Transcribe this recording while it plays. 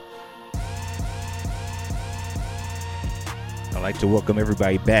I'd like to welcome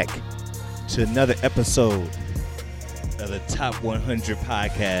everybody back to another episode of the Top 100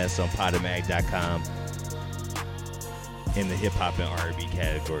 Podcast on Podomag.com in the hip hop and R&B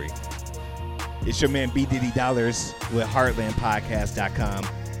category. It's your man B Diddy Dollars with HeartlandPodcast.com.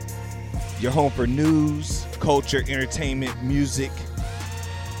 Your home for news, culture, entertainment, music.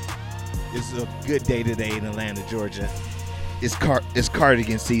 It's a good day today in Atlanta, Georgia. It's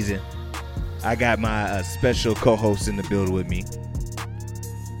cardigan season. I got my special co-host in the building with me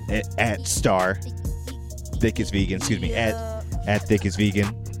at Star Thickest Vegan. Excuse me, at Thickest Vegan.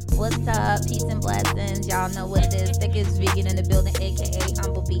 What's up? Peace and blessings. Y'all know what it is. Thickest Vegan in the building, aka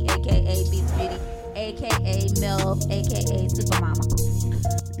Humble B, aka Beats Beauty, aka MILF, aka Super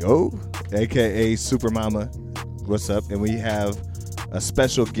Mama. Yo, aka Super Mama. What's up? And we have a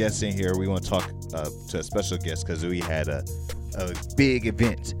special guest in here. We want to talk to a special guest because we had a big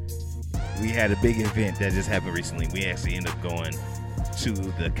event. We had a big event that just happened recently. We actually ended up going to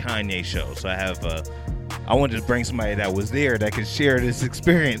the Kanye show. So I wanted to bring somebody that was there that could share this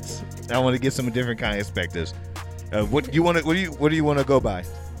experience. I want to get some different kind of perspectives. What do you want to go by?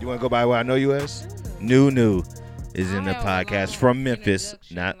 You want to go by what I know you as? New is in the podcast from Memphis.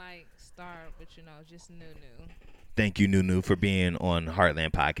 Not like Star, but just New. Thank you, Nunu, for being on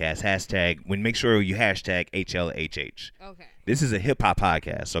Heartland Podcast. Make sure you hashtag HLHH. Okay. This is a hip hop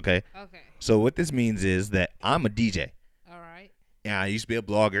podcast, okay? Okay. So what this means is that I'm a DJ. All right. Yeah, I used to be a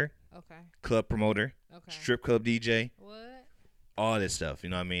blogger, Okay. club promoter, Okay. strip club DJ, What? all this stuff. You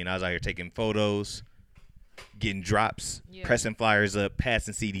know what I mean? I was out here taking photos, getting drops, Yeah. pressing flyers up,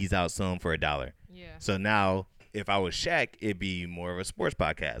 passing CDs out, some for $1. Yeah. So now, if I was Shaq, it'd be more of a sports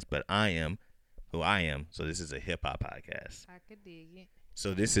podcast. But I am who I am. So this is a hip hop podcast. I could dig it.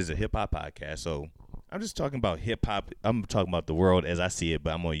 So this is a hip hop podcast. So I'm just talking about hip hop. I'm talking about the world as I see it,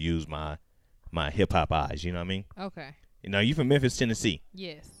 but I'm gonna use my hip hop eyes. You know what I mean? Okay. You know, you from Memphis, Tennessee.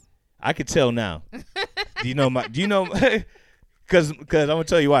 Yes. I could tell now. Do you know? Because I'm gonna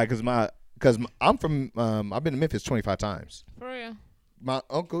tell you why. Because I'm from. I've been to Memphis 25 times. For real. My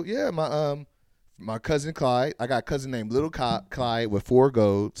uncle, my cousin Clyde. I got a cousin named Little Clyde with 4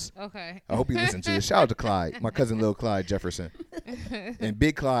 golds. Okay. I hope you listen to this. Shout out to Clyde, my cousin Little Clyde Jefferson, and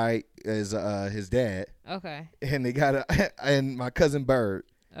Big Clyde is his dad. Okay. And they got and my cousin Bird.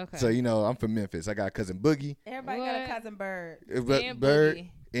 Okay. So I'm from Memphis. I got a cousin Boogie. Everybody got a cousin Bird. And Bird Boogie.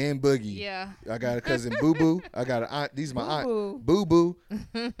 and Boogie. Yeah. I got a cousin Boo Boo. I got an aunt. These are my Boo aunt Boo Boo.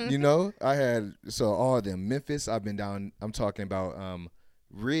 I had all of them. Memphis. I've been down. I'm talking about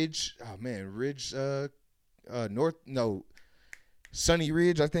Ridge. Oh man, Ridge. Sunny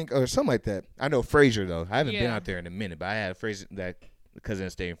Ridge, I think, or something like that. I know Fraser though. I haven't been out there in a minute, but I had Fraser that cousin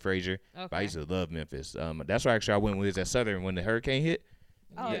that stayed in Fraser. Okay. But I used to love Memphis. That's why actually I went when we was at Southern when the hurricane hit.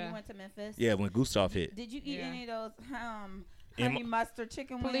 Oh, Yeah. you went to Memphis? Yeah, when Gustav hit. Did you eat Yeah. any of those honey mustard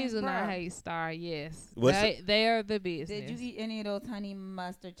chicken wings? Please do bro? not hate Star. Yes. What's They are the business. Did you eat any of those honey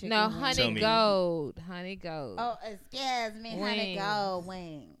mustard chicken No, wings? Tell honey me. gold. Honey gold. Oh, excuse me, honey Wings. gold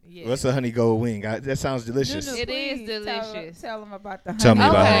wings. Yes. What's a honey gold wing? That sounds delicious. It is Please delicious. Tell them about the Tell me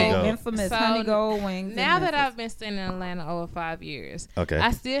about honey honey gold. infamous So, honey gold wings. Now in that Memphis. I've been staying in Atlanta over 5 years, Okay.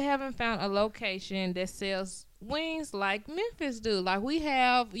 I still haven't found a location that sells wings like Memphis do. Like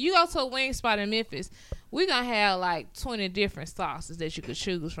you go to a wing spot in Memphis, we're going to have like 20 different sauces that you could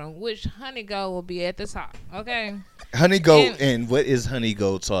choose from, which honey gold will be at the top, okay? Honey gold, and what is honey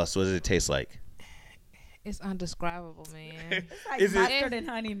gold sauce? What does it taste like? It's undescribable, man. It's like Is it- mustard and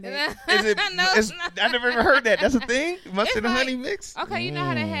honey mix. Is it? No, I never even heard that. That's a thing. Mustard It's and like- honey mix. Okay, you know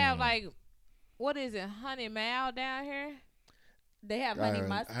how they have like, what is it, honey mal down here? They have honey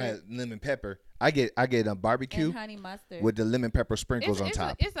mustard I had lemon pepper. I get a barbecue and honey mustard. with the lemon pepper sprinkles on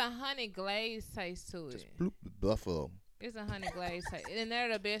top. It's a honey glaze taste to it. Bloop, Buffalo. It's a honey glaze taste. And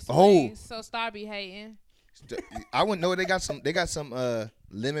they're the best Oh. wings, so Star be hating. I wouldn't know they got some. They got some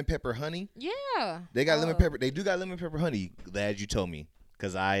lemon pepper honey. Yeah. They got lemon pepper. They do got lemon pepper honey. Glad you told me,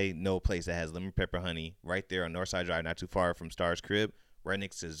 because I know a place that has lemon pepper honey right there on Northside Drive, not too far from Star's crib, right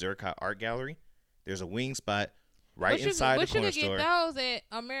next to Zerka Art Gallery. There's a wing spot right inside the corner But you store. can get those at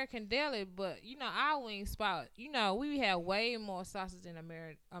American Deli, but our wing spot, we have way more sauces than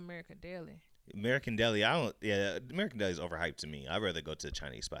American Deli. American Deli, American Deli is overhyped to me. I'd rather go to the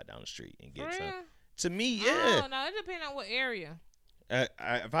Chinese spot down the street and get For some. real? To me, I yeah. don't know. It depends on what area. If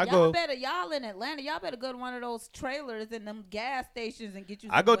I y'all go, y'all in Atlanta, y'all better go to one of those trailers in them gas stations and get you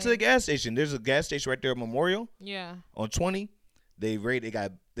some I go to the wings. gas station. There's a gas station right there at Memorial Yeah. on 20. They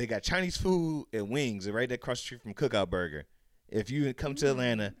got Chinese food and wings right there across the street from Cookout Burger. If you come to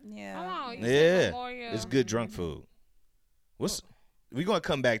Atlanta, Yeah. Hold on, you said yeah, Memorial. it's good drunk food. What's we're gonna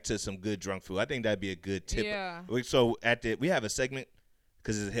come back to some good drunk food. I think that'd be a good tip. Yeah. So we have a segment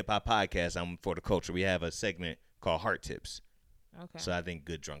because it's a hip hop podcast. I'm for the culture. We have a segment called Heart Tips. Okay. So I think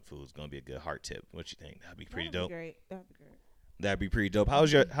good drunk food is gonna be a good heart tip. What you think? That'd be pretty That'd dope. Be great. That'd be great. That'd be pretty dope.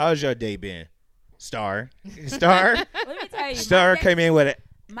 How's your day been? Star. Let me tell you. Star came in with it.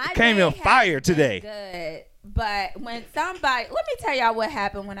 Came in fire been today. Good. But when somebody, let me tell y'all what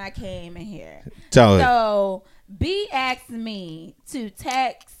happened when I came in here. Tell it. So B asked me to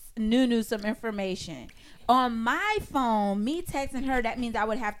text Nunu some information. On my phone, me texting her, that means I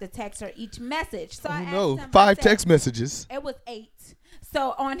would have to text her each message. So I asked him, 5 text messages. It was 8.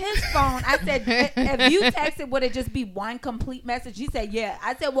 So on his phone, I said, if you text it, would it just be one complete message? He said, yeah.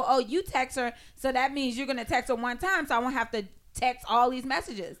 I said, well, you text her, so that means you're going to text her one time, so I won't have to text all these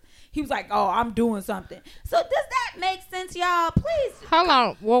messages. He was like, oh, I'm doing something. So does that make sense, y'all? Please. Hold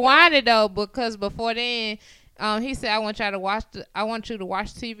on. Rewind it, though, because before then, he said, I want you to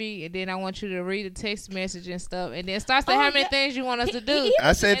watch TV, and then I want you to read the text message and stuff, and then start saying how many things you want us to do.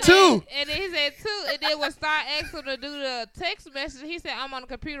 I said and 2. And then he said 2, and then when Star asked him to do the text message, he said, I'm on the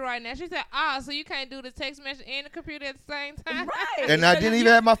computer right now. She said, so you can't do the text message and the computer at the same time? Right. And I didn't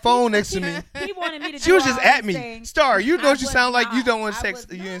even have my phone next to me. He wanted me to She do was just all at these me. things. Star, you know I what you was sound like? You not. don't want to I text.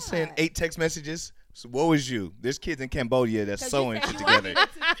 was You ain't saying not. 8 text messages. So what was you? There's kids in Cambodia that's 'Cause sewing you said shit you wanted together.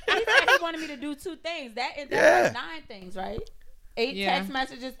 me to- He said he wanted me to do 2 things. That's Yeah. 9 things, right? 8 Yeah. text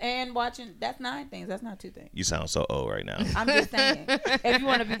messages and watching. That's 9 things. That's not 2 things. You sound so old right now. I'm just saying. If you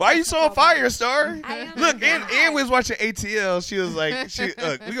want to be. Why you so on fire, Star? I am Look, not. and we was watching ATL. She was like,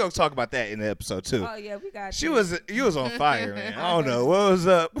 we gonna talk about that in the episode too. Oh yeah, we got. You was on fire, man. I don't know what was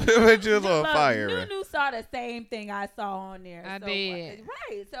up, but you was on fire, man. Nunu saw the same thing I saw on there. I so, did.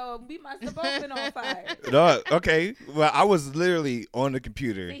 Right. So we must have both been on fire. No, okay. Well, I was literally on the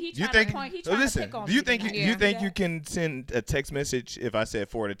computer. See, he You tryna think? point- he so tryna listen. pick on Do you me think tonight. you Yeah. think Yeah. you can send a text message if I said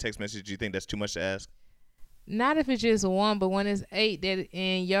forward a text message? Do you think that's too much to ask? Not if it's just 1, but when it's 8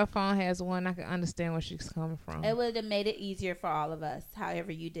 and your phone has 1, I can understand where she's coming from. It would have made it easier for all of us.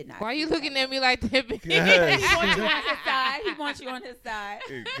 However, you did not. Why are you do looking that. at me like that? B? He wants you on his side. He wants you on his side.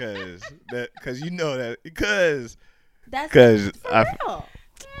 Because you know that because That's 'Cause for I- real.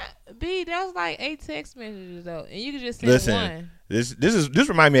 B, that was like 8 text messages though, and you could just send listen. 1. This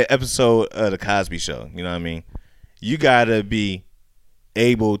remind me of an episode of the Cosby Show. You know what I mean? You gotta be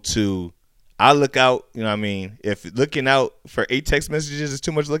able to. I look out. You know what I mean? If looking out for 8 text messages is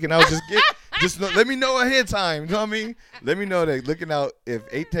too much looking out, let me know ahead of time. You know what I mean? Let me know that looking out. If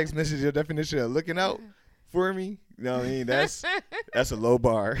 8 text messages is your definition of looking out for me, you know what I mean? That's a low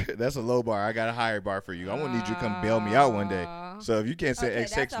bar. That's a low bar. I got a higher bar for you. I want to need you to come bail me out one day. So if you can't send Okay, 8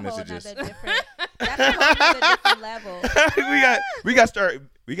 text that's a whole messages, nother different. That's a whole nother different level. we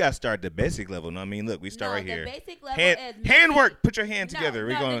got to start the basic level. No, I mean, look, we start right the here. basic level Hand is work. Put your hand No, together.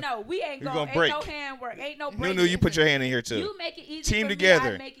 No, we ain't we're going. gonna break. Ain't no hand work. Ain't no No, break. no, you put your hand in here too. You make it easy. Team for together.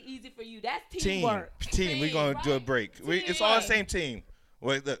 Me, I make it easy for you. That's Team, teamwork. team. We're gonna do a right? break. It's Team. all the same team.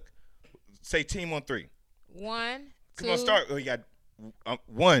 Wait, look. Say team on 3. 1, 2. Come on, start. We got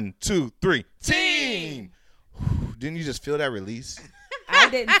 1, 2, 3. Team. Didn't you just feel that release? I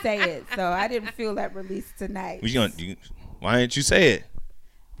didn't say it, so I didn't feel that release tonight. Why didn't you say it?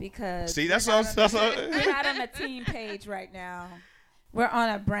 Because See, that's we're all. not on we're not on a team page right now. We're on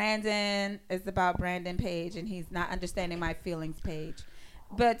a Brandon. It's about Brandon page, and he's not understanding my feelings page.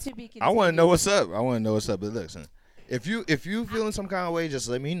 But to be continued. I want to know what's up. But listen, if you feeling some kind of way, just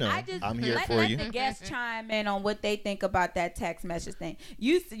let me know. I'm here for you. Let the guests chime in on what they think about that text message thing.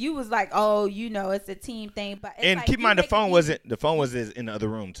 You was like, oh, it's a team thing, but it's And like, keep in you mind the make it phone easy. was in the other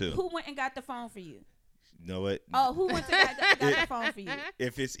room too. Who went and got the phone for you? You know what? Oh, who went and got the phone for you?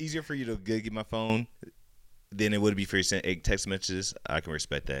 If it's easier for you to get my phone, then it would be for you to send 8 text messages. I can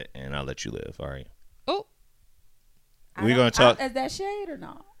respect that, and I'll let you live. All right. Oh, We're gonna talk. Is that shade or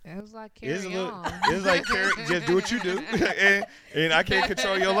not? it was like It's carry on. it's like just do what you do, and I can't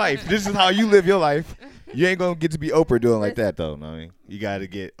control your life. This is how you live your life. You ain't gonna get to be Oprah doing like that though. No, I mean, you got to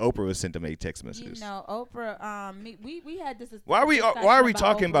get Oprah was sent to make text messages. Oprah. We had this. Why are we discussion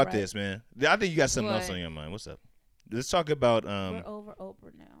talking Oprah, about right? this, man? I think you got something else What? on your mind. What's up? Let's talk about We're over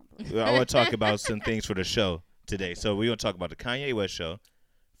Oprah now. Bro. I want to talk about some things for the show today. So we're gonna talk about the Kanye West show,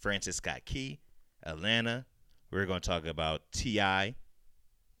 Francis Scott Key, Atlanta. We're gonna talk about T.I.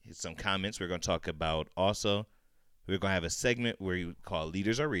 Some comments. We're gonna talk about also. We're gonna have a segment where we call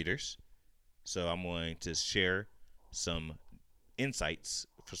Leaders Are Readers. So I'm going to share some insights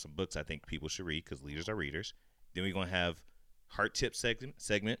for some books I think people should read because leaders are readers. Then we're gonna have Heart Tip segment,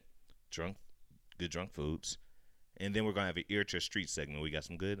 good drunk foods, and then we're gonna have an Ear to a Street segment. We got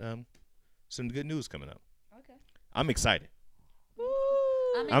some good news coming up. Okay. I'm excited. Woo!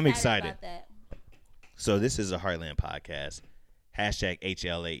 I'm excited. about that. So this is a Heartland podcast. Hashtag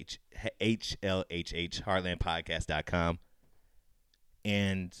HLHH, heartlandpodcast.com.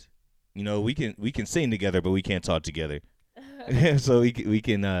 And, you know, we can sing together, but we can't talk together. So we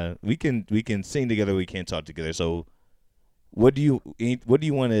can sing together, we can't talk together. So what do you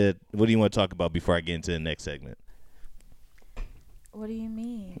want to talk about before I get into the next segment? What do you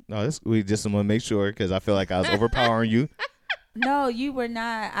mean? No, we just want to make sure because I feel like I was overpowering you. No, you were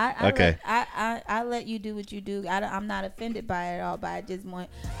not. Okay. I let you do what you do. I'm not offended by it at all, but I just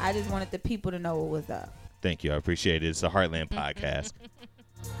wanted the people to know what was up. Thank you. I appreciate it. It's the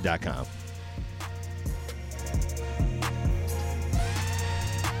heartlandpodcast.com.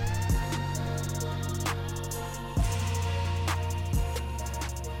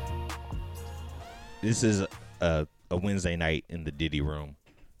 This is a Wednesday night in the Diddy room.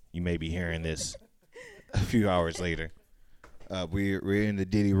 You may be hearing this a few hours later. We're in the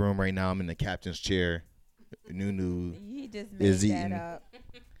Diddy room right now. I'm in the captain's chair. Nunu He just made is that eating. up.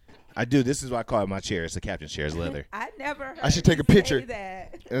 I do. This is why I call it my chair. It's the captain's chair. It's leather. I never heard I should take a you say picture.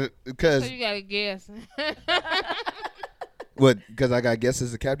 that. Because So you gotta guess. what? Because I got guessed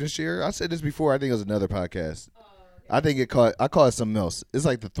as the captain's chair. I said this before. I think it was another podcast. I think I call it something else. It's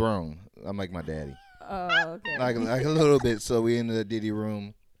like the throne. I'm like my daddy. Oh, okay. like a little bit. So we in the Diddy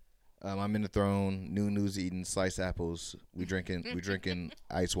room. I'm in the throne. Nunu's eating sliced apples. We drinking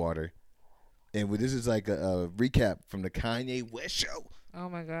ice water. And this is like a recap from the Kanye West show. Oh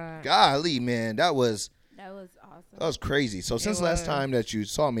my God. Golly, man, that was awesome. that was crazy. So since last time that you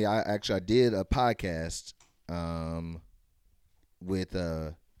saw me, I did a podcast with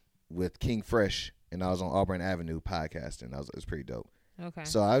King Fresh, and I was on Auburn Avenue podcasting. It was pretty dope. Okay.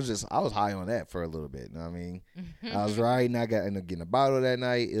 So I was high on that for a little bit. You know what I mean? I was riding. I ended up getting a bottle that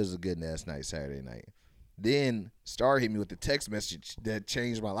night. It was a good ass night, Saturday night. Then Star hit me with the text message that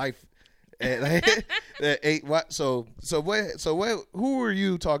changed my life. So what? Who were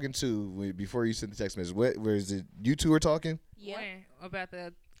you talking to before you sent the text message? Where is it? You two were talking? Yeah. When? About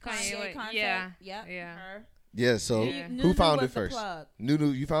the Kanye Kanye. concert. Yeah. Yep. Yeah. Her. Yeah. So Yeah. who Nunu found was it the first? plug. Nunu,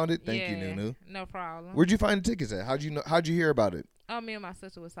 you found it. Thank you, Yeah, Nunu. No problem. Where'd you find the tickets at? How'd you hear about it? Oh, me and my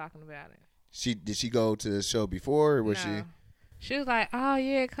sister was talking about it. Did she go to the show before, or was No. She was like, "Oh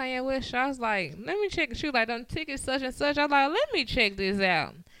yeah, Kanye West show." I was like, "Let me check." She was like, "Them tickets such and such." I was like, "Let me check this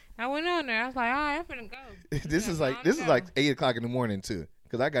out." I went on there. I was like, "All right, I'm finna go." This is like 8:00 in the morning too,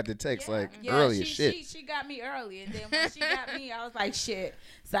 because I got the text Yeah, early as shit. She got me early, and then when she got me, I was like, shit.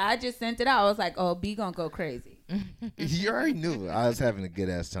 So I just sent it out. I was like, oh, B gonna go crazy. You already knew I was having a good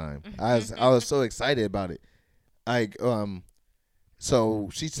ass time. I was so excited about it. So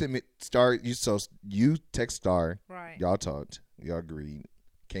she sent me Star. You text Star. Right. Y'all talked. Y'all agreed.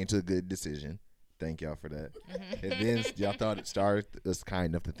 Came to a good decision. Thank y'all for that. And then y'all thought Star was kind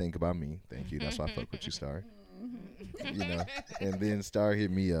enough to think about me. Thank you. That's why I fuck with you, Star. You know. And then Star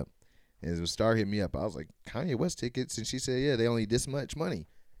hit me up. And when Star hit me up, I was like, Kanye West tickets, and she said, yeah, they only this much money.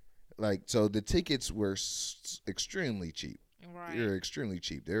 Like, so the tickets were extremely cheap. Right. They're extremely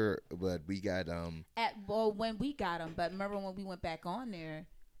cheap. But we got when we got them, but remember when we went back on there,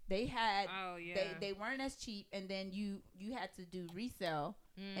 they had they weren't as cheap, and then you had to do resale,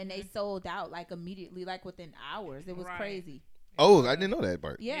 and they sold out like immediately, like within hours. It was crazy. Oh, I didn't know that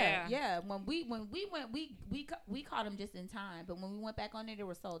part. Yeah. When we went, we caught them just in time, but when we went back on there, they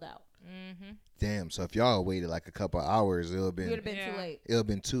were sold out. Mm-hmm. Damn. So if y'all waited like a couple of hours, it would have been too late. It would have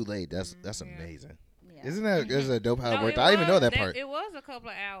been too late. That's amazing. Yeah. Isn't that dope how it worked? It I didn't even know that part. It was a couple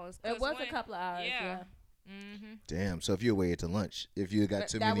of hours. It was a couple of hours. Yeah. Mm-hmm. Damn. So if you waited to lunch, if you got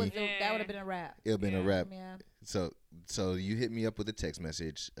too many, that would have been a wrap. it would have been a wrap. Yeah. So you hit me up with a text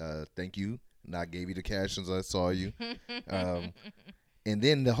message. Thank you. And I gave you the cash as I saw you. And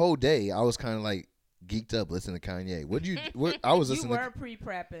then the whole day I was kind of like geeked up listening to Kanye. I was listening. You were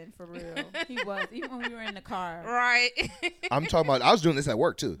pre-prepping for real. He was, even when we were in the car. Right. I'm talking about. I was doing this at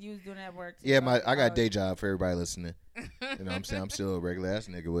work too. You was doing that at work too. Yeah, I got a day job for everybody listening. You know what I'm saying? I'm still a regular ass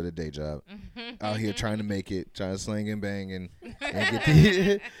nigga with a day job. Out here trying to make it, trying to sling and bang and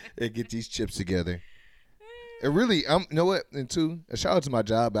get these chips together. It really, you know what? And two, a shout out to my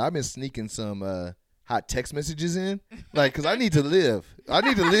job, but I've been sneaking some hot text messages in, like, cause I need to live.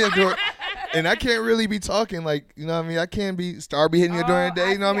 During, and I can't really be talking like, you know what I mean? I can't be hitting you during the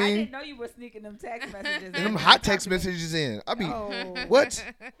day. You know what I mean? I didn't know you were sneaking them text messages. And them hot text messages in. I be, what?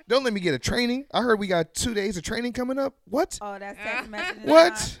 Don't let me get a training. I heard we got 2 days of training coming up. What? Oh, that's text messages.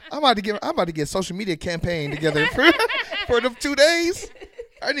 What? I'm about to get a social media campaign together for the 2 days.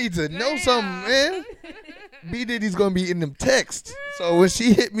 I need to know something, man. B Diddy's gonna be in them texts. So when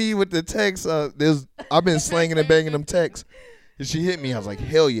she hit me with the text, I've been slanging and banging them texts. She hit me. I was like,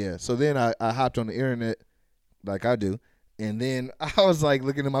 hell yeah. So then I hopped on the internet like I do. And then I was like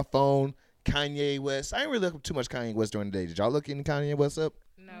looking at my phone, Kanye West. I didn't really look up too much Kanye West during the day. Did y'all look into Kanye West up?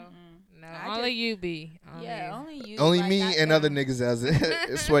 No. No, I only you be. Only you. Only like, me and other them. niggas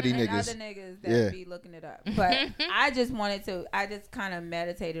as sweaty and niggas. other niggas that be looking it up. But I just kind of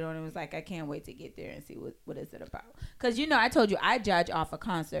meditated on it. It was like, I can't wait to get there and see what is it about. Because, I told you, I judge off of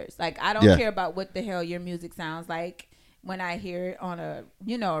concerts. Like, I don't care about what the hell your music sounds like when I hear it on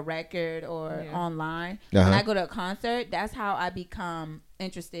a record or online. When I go to a concert, that's how I become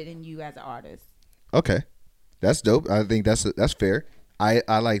interested in you as an artist. Okay. That's dope. I think that's fair.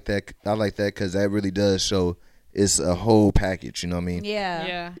 I like that. I like that because that really does show it's a whole package. You know what I mean? Yeah.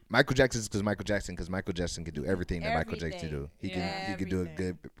 Yeah. Michael Jackson's because Michael Jackson can do everything that Michael Jackson do. He can do a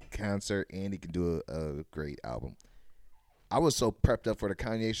good concert and he can do a great album. I was so prepped up for the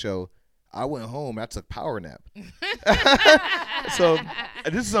Kanye show. I went home. I took power nap. So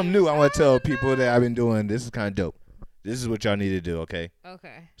this is something new. I want to tell people that I've been doing. This is kind of dope. This is what y'all need to do. Okay.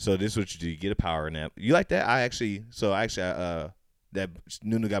 Okay. So this is what you do. You get a power nap. You like that? That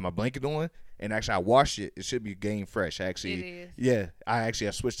Nunu got my blanket on, and actually I washed it. It should be game fresh. Actually, it is. Yeah. I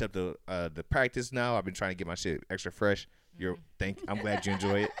switched up the practice now. I've been trying to get my shit extra fresh. I'm glad you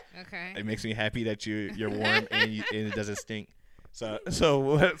enjoy it. Okay. It makes me happy that you're warm and it doesn't stink. So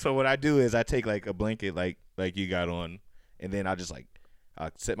what I do is I take like a blanket like you got on, and then I'll just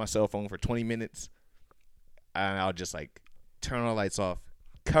I'll set my cell phone for 20 minutes, and I'll just turn all the lights off,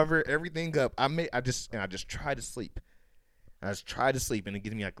 cover everything up. I just try to sleep. I just try to sleep, and it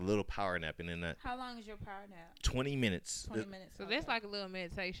gives me a little power nap, and then How long is your power nap? 20 minutes. 20 minutes. So that's like a little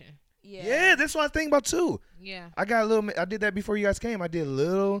meditation. Yeah, that's what I think about too. Yeah. I did that before you guys came. I did a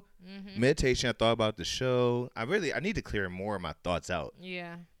little meditation. I thought about the show. I need to clear more of my thoughts out.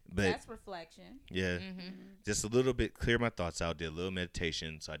 Yeah. But that's reflection. yeah, just a little bit, clear my thoughts out. Did a little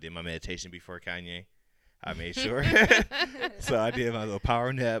meditation. So I did my meditation before Kanye. I made sure. So I did my little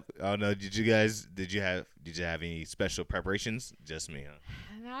power nap. I don't know. Did you have any special preparations? Just me, huh?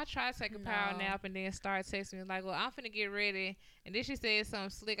 No, I tried to take a power nap and then start texting me like, well, I'm finna get ready. And then she said something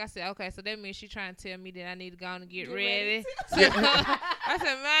slick. I said, okay, so that means she trying to tell me that I need to go on and get ready. So I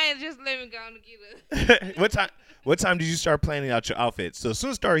said, man, just let me go on and get up. What time did you start planning out your outfit? So as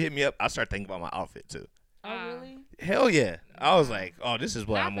soon as Story hit me up, I started thinking about my outfit too. Oh, really? Hell yeah. I was like, oh, this is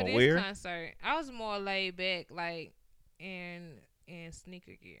what I'm going to wear. Concert. I was more laid back, in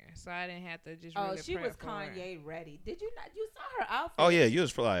sneaker gear. So I didn't have to just really she was Kanye ready. Did you not? You saw her outfit. Oh, yeah. You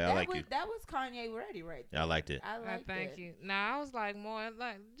was fly. I like you. That was Kanye ready right there. Yeah, I liked it. Thank you. Nah, I was more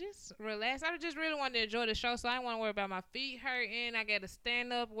just relax. I just really wanted to enjoy the show, so I didn't want to worry about my feet hurting. I got to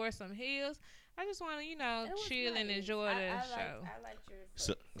stand up, wear some heels. I just want to, chill and enjoy the show. I like your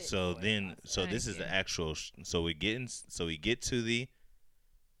so this is the actual.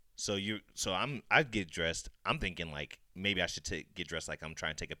 I get dressed. I'm thinking maybe I should get dressed like I'm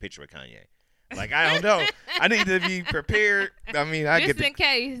trying to take a picture with Kanye. I don't know. I need to be prepared. I mean, in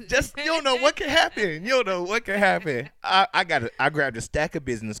case. Just you don't know what can happen. You don't know what can happen. I grabbed a stack of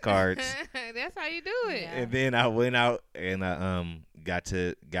business cards. That's how you do it. Yeah. And then I went out and I got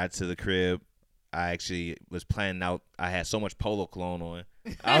to the crib. I actually was planning out. I had so much Polo cologne on.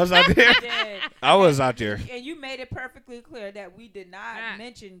 I was out there. I was out there. And you made it perfectly clear that we did not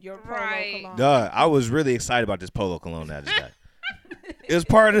mention your Polo cologne. Duh, I was really excited about this Polo cologne that I just got. It was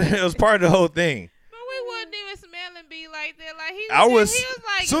part of the whole thing. But we wouldn't even smell and be like that.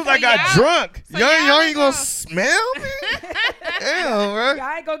 As soon as I got drunk, y'all ain't gonna smell me? Damn, bro.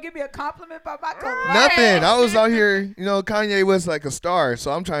 Y'all ain't gonna give me a compliment about my cologne. Nothing. I was out here, Kanye was like a star,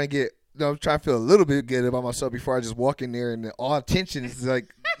 so I'm trying to get. I'm trying to feel a little bit good about myself before I just walk in there and all attention is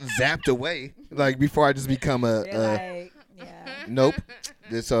zapped away. Before I just become nope.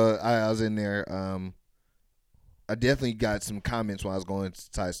 So I was in there. I definitely got some comments when I was going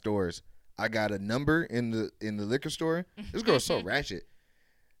inside stores. I got a number in the liquor store. This girl's so ratchet.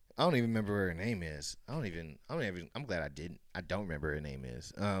 I don't even remember what her name is. I'm glad I didn't. I don't remember what her name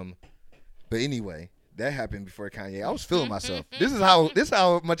is. But anyway. That happened before Kanye. I was feeling myself. This is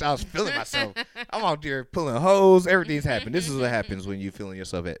how much I was feeling myself. I'm out there pulling hoes. Everything's happened. This is what happens when you feeling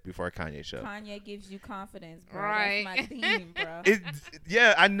yourself before a Kanye show. Kanye gives you confidence, bro. Right. That's my theme, bro.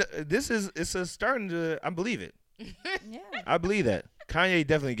 I know. It's a starting to. I believe it. Yeah. I believe that Kanye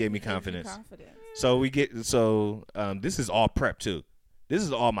definitely gave me confidence. So this is all prep too. This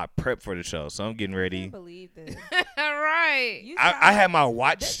is all my prep for the show, so I'm getting ready. I can't believe this. Right. I had my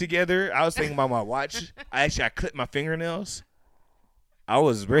watch together. I was thinking about my watch. I clipped my fingernails. I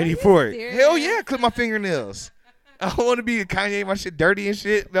was ready for it. Hell yeah, I clipped my fingernails. I want to be a Kanye, my shit dirty and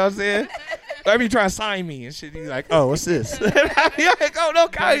shit. You know what I'm saying? I be trying to sign me and shit. He's like, oh, what's this? I be like, oh no,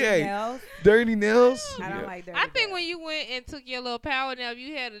 Dirty Kanye. nails. Dirty nails. I don't like dirty I think nails. when you went and took your little power nap,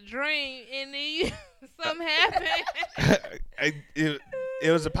 you had a dream, and then you, something happened.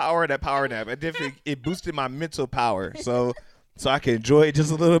 It was a power nap. It definitely boosted my mental power, so I can enjoy it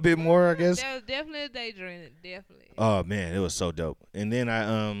just a little bit more, I guess. That was definitely a daydream. Definitely. Oh man, it was so dope. And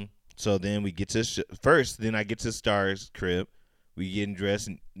then so then we get to first. Then I get to Star's crib. We getting dressed.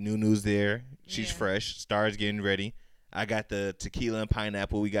 Nunu's there. She's Yeah. fresh. Star's getting ready. I got the tequila and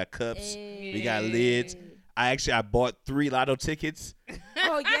pineapple. We got cups. Hey. We got lids. I bought 3 lotto tickets.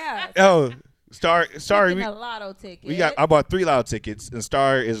 Oh yeah. Oh, Sorry, Speaking of lotto ticket. I bought 3 lotto tickets, and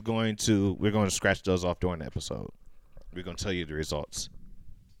we're going to scratch those off during the episode. We're going to tell you the results.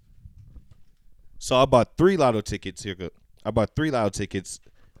 So I bought 3 lotto tickets here. I bought 3 lotto tickets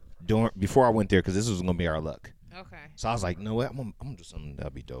before I went there because this was going to be our luck. Okay. So I was like, you know what? I'm going to do something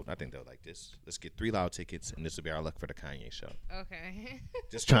that'll be dope. I think they'll like this. Let's get 3 lotto tickets, and this will be our luck for the Kanye show. Okay.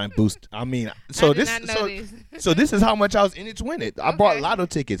 Just try and boost. I mean, so this is how much I was in it to win it. I bought lotto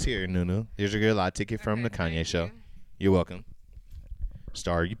tickets here, Nunu. Here's your lotto ticket from the Kanye show. You're welcome.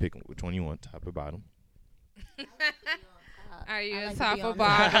 Star, you pick which one you want, top or bottom. Are you I a like to top be or on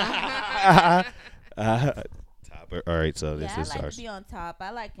bottom? Top. All right, so this I is like Star's. to be on top.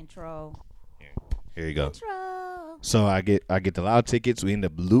 I like control. Here you go. Control. So I get the loud tickets. We end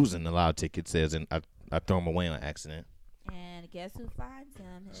up losing the loud tickets, as in I throw them away on accident. And guess who finds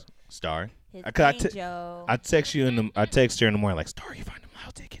him? Star. His I angel. text her in the morning like, Star, you find them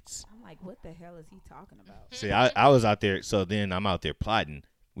loud tickets. I'm like, what the hell is he talking about? See, I was out there. So then I'm out there plotting.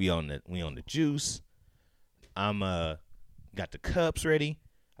 We on the juice. I'm got the cups ready.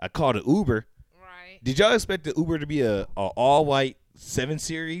 I called an Uber. Right. Did y'all expect the Uber to be a all white 7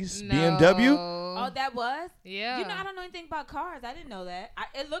 Series BMW? Oh, that was? Yeah. You know, I don't know anything about cars. I didn't know that.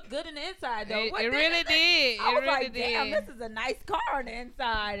 It looked good in the inside, though. It What the really heck? did. I It was really like, did. damn, this is a nice car on the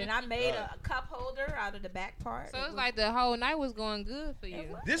inside. And I made a cup holder out of the back part. So it's like the whole night was going good for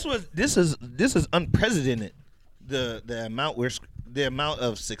you. This is unprecedented. The amount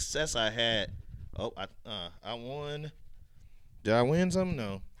of success I had. Oh, I won. Did I win something?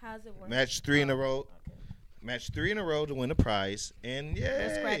 No. How's it work? Match 3 in a row. Okay. Match 3 in a row to win a prize, and We're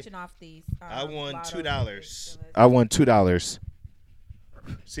yeah, scratching off these. I won lotto $2. tickets, so let's- I won $2.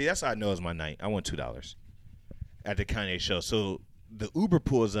 See, that's how I know it's my night. I won $2 at the Kanye show. So the Uber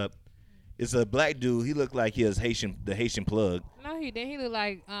pulls up. It's a black dude. He looked like he was the Haitian plug. No, he didn't. He looked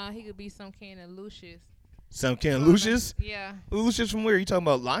like he could be some kind of Lucius. Some kind of Lucius. Yeah. Lucius from where? You talking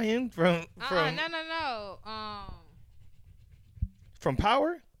about Lion from No. from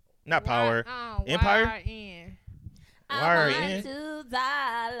Power? Not Power. Empire? YRN. Wire I in. want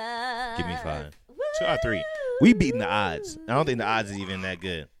 $2. Give me 5. Woo! 2 or 3. We beating the odds. I don't think the odds is even that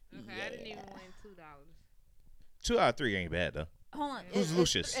good. Okay, I didn't even win $2. 2 out of 3 ain't bad though. Hold on. Who's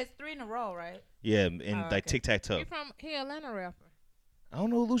Lucius? It's 3 in a row, right? Yeah, and Oh, like okay. tic-tac-toe. He Atlanta rapper. I don't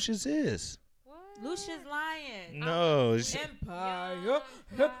know who Lucius is. What? Lucius Lion. No. Empire.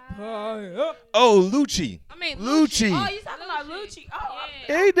 Empire. Oh, Lucci. I mean, Lucci. Oh, you talking about Lucci? Oh,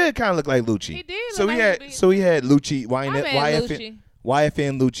 Yeah. Yeah, he did kind of look like Lucci. He did. So look we like had Lucci, My man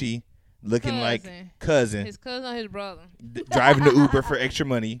YFN Lucci, looking like cousin, his cousin, his brother. driving the Uber for extra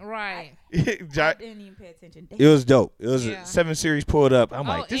money. Right. I didn't even pay attention. It was dope. It was Yeah. a 7 Series pulled up. I'm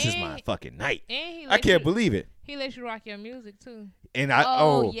Oh, like, this is and- my fucking night. And he I let can't you, believe it. He lets you rock your music too. And I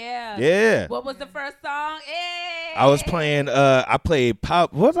Yeah. yeah. What was the first song? Hey. I was playing. I played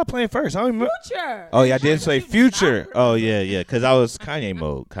pop. What was I playing first? I don't remember. Future. Oh yeah, I did say You Future. not Oh yeah, because I was Kanye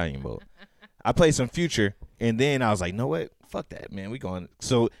mode. I played some Future, and then I was like, no what? Fuck that, man. We going.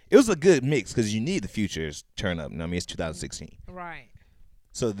 So it was a good mix because you need the Futures turn up. You know what I mean, it's 2016. Right.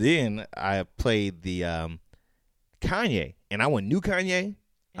 So then I played the Kanye, and I went new Kanye.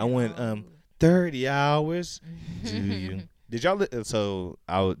 I went 30 hours to you. Did y'all?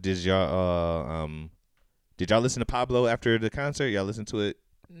 Did y'all listen to Pablo after the concert? Y'all listen to it?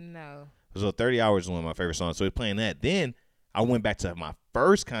 No. So 30 hours is one of my favorite songs. So we're playing that. Then I went back to my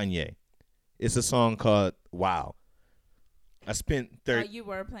first Kanye. It's a song called Wow. I spent 30. You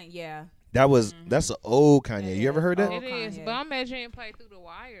were playing, yeah. That's an old Kanye. It You ever is heard that? old. It is, Kanye. but I'm imagining play through the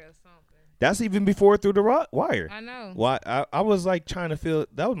wire or something. That's even before Through the Wire. I know. Why? I was like trying to feel.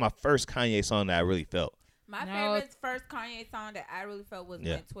 That was my first Kanye song that I really felt. My No. favorite first Kanye song that I really felt was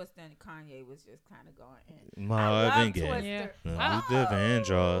Yeah. when Twister and Kanye was just kind of going in. I Marvin love Gaye. Twister. Yeah. Luther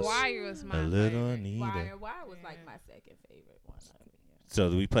Vandross. Wire is my A little favorite. Anita. Wire was like my second favorite one.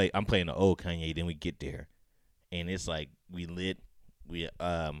 So I'm playing the old Kanye. Then we get there, and it's like we lit.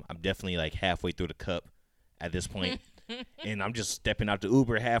 I'm definitely like halfway through the cup at this point, and I'm just stepping out the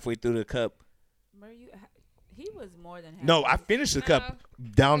Uber halfway through the cup. Were you? He was more than halfway. No, I finished the cup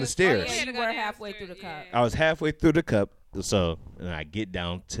down the stairs. Oh, yeah, you were halfway through the cup. I was halfway through the cup, so and I get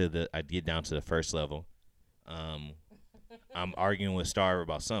down to the first level. I'm arguing with Star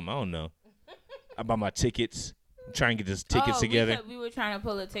about something. I don't know about my tickets. I'm trying to get these tickets together. We were trying to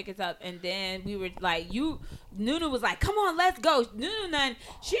pull the tickets up, and then we were like, Nunu was like, "Come on, let's go." Nunu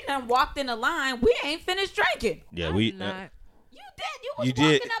she done walked in the line. We ain't finished drinking. Yeah, You did. You was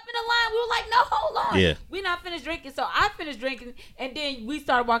walking up in the line. We were like, no, hold on. Yeah. We not finished drinking. So I finished drinking, and then we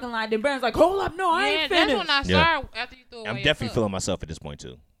started walking the line. Then Brandon's like, hold up, no, I ain't finished. That's when I started after you threw away I'm your definitely cup. feeling myself at this point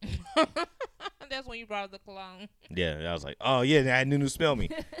too. That's when you brought up the cologne. Yeah, I was like, oh yeah, I had Nunu smell me.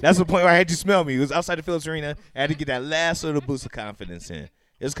 That's the point where I had you smell me. It was outside the Phillips Arena. I had to get that last little boost of confidence in.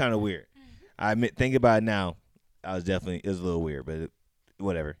 It was kind of weird. I admit, think about it now. It was a little weird, but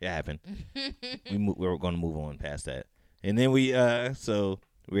whatever, it happened. We're going to move on past that. And then so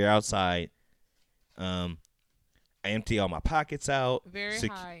we're outside. I empty all my pockets out. Very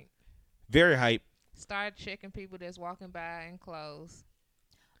hype. Very hype. Started checking people that's walking by in clothes.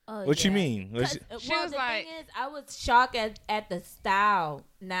 What you mean? Well, the thing is, I was shocked at the style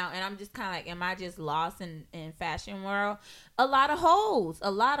now, and I'm just kind of like, am I just lost in fashion world? A lot of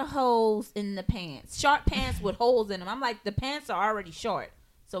holes in the pants. Short pants with holes in them. I'm like, the pants are already short,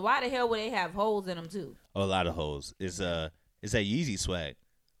 so why the hell would they have holes in them too? Oh, a lot of holes. It's that Yeezy swag.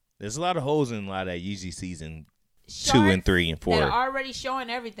 There's a lot of holes in a lot of that Yeezy season Shorts 2 and 3 and 4. That are already showing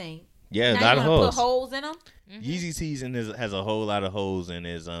everything. Yeah, now a lot of holes. Put holes in them. Mm-hmm. Yeezy season has a whole lot of holes in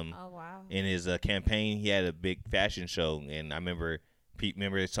his Oh wow. in his campaign. He had a big fashion show, and I remember Pete.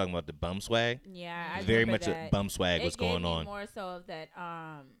 Remember he was talking about the bum swag. Yeah, I very remember much that. a bum swag was going on. More so of that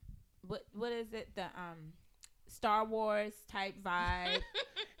what is it, the Star Wars type vibe.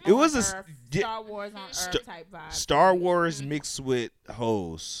 It was Earth, Star Wars on Earth type vibe. Star Wars mixed with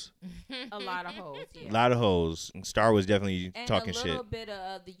hoes. A lot of hoes. Yeah. A lot of hoes. And Star was definitely and talking shit. shit. A little bit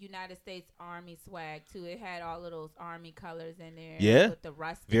of the United States Army swag too. It had all of those Army colors in there. Yeah. With the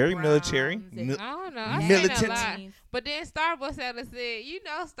rusty very browns military. I don't know. I Militant. seen a lot. But then Starbucks had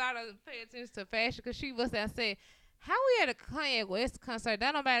said, started paying attention to fashion because she was that said, how we at a Kanye West concert?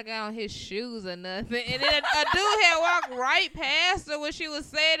 That nobody got on his shoes or nothing. And then a dude had walked right past her when she was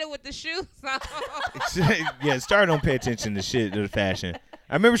saying it with the shoes on. Yeah, Star don't pay attention to shit to the fashion.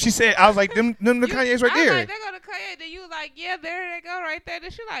 I remember she said, I was like, them the Kanye's right there. I was like, they go to Kanye. Then you was like, yeah, there they go right there. Then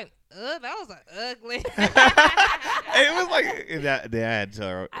she like, that was ugly. It was like, they had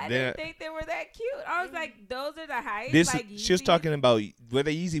to. I didn't think they were that cute. I was like, those are the heights. She was talking about, were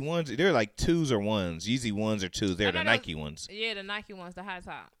they Yeezy ones? They're like 2s or 1s. Yeezy 1s or 2s. They're the Nike ones. Yeah, the Nike ones, the high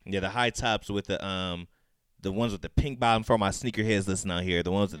top. Yeah, the high tops with the ones with the pink bottom for my sneakerheads listening out here.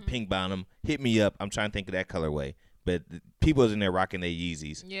 The ones with the pink bottom. Hit me up. I'm trying to think of that colorway. But people was in there rocking their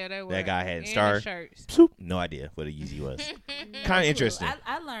Yeezys. Yeah, they were. That guy had and Star. Shirts. No idea what a Yeezy was. Kind of interesting.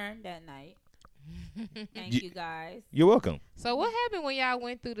 I learned that night. Thank you guys. You're welcome. So what happened when y'all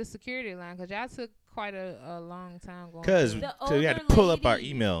went through the security line? Because y'all took quite a long time going. Because through. we had to pull up our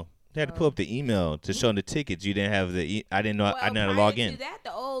email. They had to pull up the email to show them the tickets. You didn't have I didn't know. I didn't know how to log in. To that,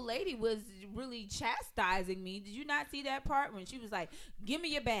 the old lady was really chastising me. Did you not see that part when she was like, "Give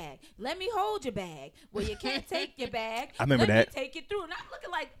me your bag. Let me hold your bag. Well, you can't take your bag. I remember Let that. me take it through." And I'm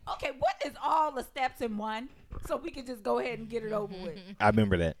looking like, okay, what is all the steps in one? So we can just go ahead and get it over with. I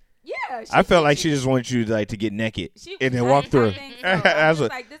remember that. Yeah, I felt like she just wanted you to get naked and then walk through. I think so. I was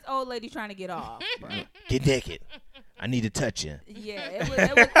like, this old lady trying to get off. Bro. Get naked. I need to touch you. Yeah, it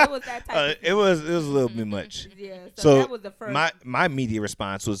was that type. Of it was a little bit much. Yeah, so that was the first. My immediate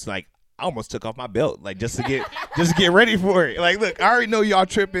response was like, I almost took off my belt, like just to get ready for it. Like, look, I already know y'all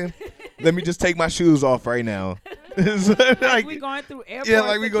tripping. Let me just take my shoes off right now. like we going through airport. Yeah,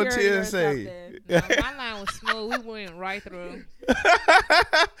 like we go TSA. No, my line was smooth. We went right through.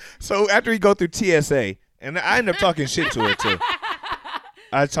 So after we go through TSA, and I ended up talking shit to her too.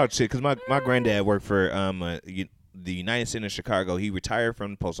 I talked shit because my granddad worked for the United States in Chicago. He retired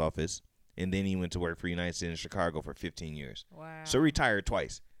from the post office, and then he went to work for United States in Chicago for 15 years. Wow. So retired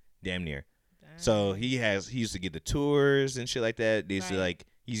twice, damn near. So he used to get the tours and shit like that. They used to he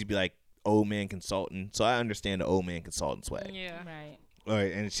used to be like old man consultant. So I understand the old man consultant swag. Yeah. Right. All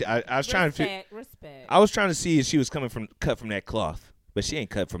right, and I was trying to respect. I was trying to see if she was cut from that cloth, but she ain't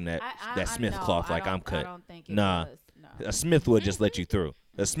cut from that Smith no, cloth like I'm cut. I don't think it nah, was. No. A Smith would just let you through.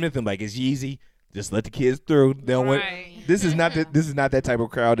 A Smith and like it's Yeezy, just let the kids through. They don't want. This is not that type of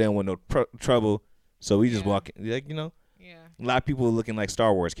crowd. They don't want no trouble. So we just walk Yeah. A lot of people looking like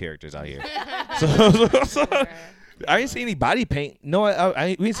Star Wars characters out here. I didn't see any body paint. No,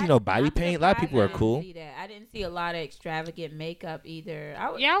 we didn't see no body I'm paint. A lot of people are surprised I cool. didn't see that. I didn't see a lot of extravagant makeup either.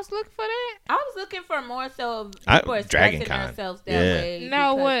 Y'all was looking for that? I was looking for more so I- people Dragon expressing Con. themselves that Yeah. way.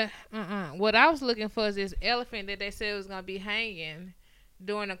 No, because- what I was looking for is this elephant that they said was gonna be hanging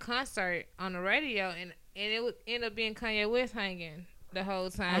during a concert on the radio, and it would end up being Kanye West hanging the whole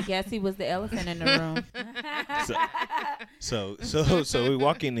time. I guess he was the elephant in the room. So we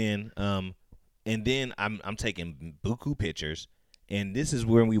walking in, and then I'm taking buku pictures, and this is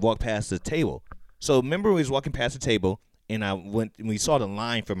when we walk past the table. So remember we was walking past the table, and we saw the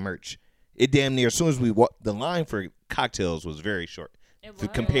line for merch. It damn near as soon as we walked, the line for cocktails was very short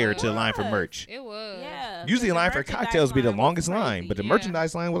compared to the line for merch. It was. Yeah. Usually the line for merchandise cocktails be the line was longest line, crazy. but the Yeah.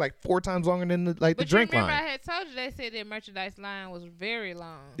 merchandise line was like 4 times longer than the But drink you remember line. I had told you they said their merchandise line was very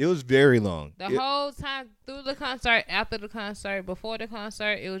long. It was very long. The whole time through the concert, after the concert, before the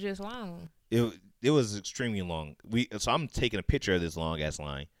concert, it was just long. It was extremely long. So I'm taking a picture of this long ass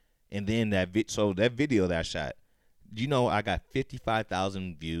line, and then that video that I shot. You know, I got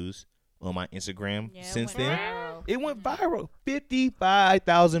 55,000 views on my Instagram since then. Viral. It went viral.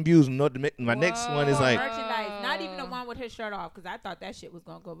 55,000 views. My next one is For like merchandise, not even the one with his shirt off, because I thought that shit was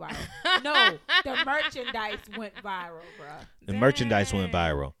gonna go viral. No, the merchandise went viral, bro. the merchandise went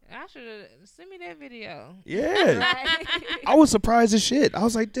viral. I should have sent me that video. Yeah, Right? I was surprised as shit. I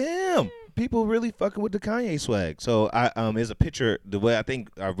was like, damn, people really fucking with the Kanye swag. So there's a picture. The way I think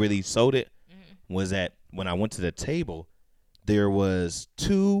I really sold it was that when I went to the table, there was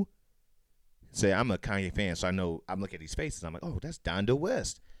two. Say I'm a Kanye fan, so I know I'm looking at these faces. I'm like, oh, that's Donda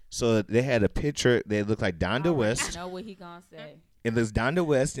West. So they had a picture. They looked like Donda West. I know what he gonna say. And there's Donda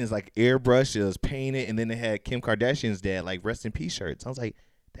West, and it's like airbrush, it was painted, and then they had Kim Kardashian's dad like rest in peace shirts. I was like,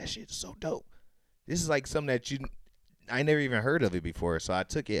 that shit is so dope. This is like something that I never even heard of it before, so I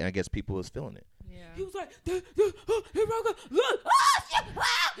took it, and I guess people was feeling it. Yeah. He was like, here I go. Look, ah, shit,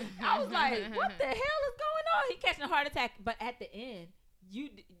 ah. I was like, what the hell is going on? He catching a heart attack, but at the end,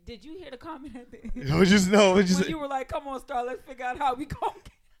 did you hear the comment at the end? No, just When you were like, come on, Star, let's figure out how we gonna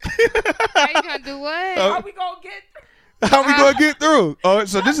How you gonna do what? how we gonna get how we gonna get through? Oh,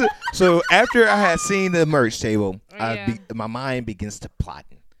 so after I had seen the merch table, Yeah. my mind begins to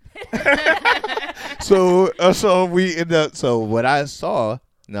plotting. So we end up. So what I saw,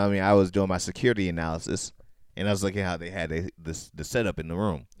 I was doing my security analysis, and I was looking how they had the setup in the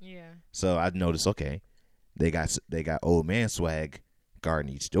room. Yeah. So I noticed, okay, they got old man swag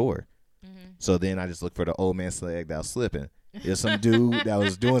guarding each door. Mm-hmm. So then I just looked for the old man swag that was slipping. There's some dude that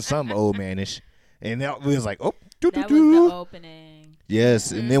was doing something old manish, and that was like, oh, that was the opening.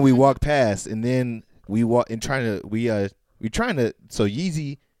 yes. And then we walked past, and then we walk and trying to. So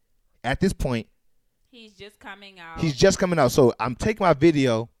Yeezy, at this point, He's just coming out. he's just coming out. So I'm taking my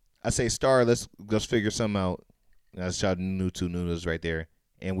video. I say, Star, let's figure something out. And I shot new two noodles right there,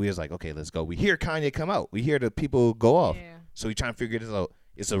 and we was like, okay, let's go. We hear Kanye come out. We hear the people go off. Yeah. So we trying to figure this out.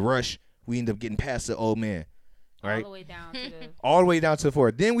 It's a rush. We end up getting past the old man, right? all the way down to the All the way down to the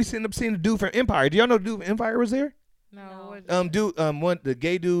floor. Then we end up seeing the dude from Empire. Do y'all know the dude from Empire was there? No. No. What The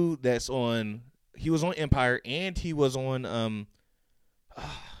gay dude that's on. He was on Empire, and he was on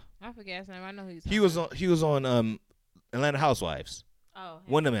I forgot his name. I know who he was on Atlanta Housewives. oh him.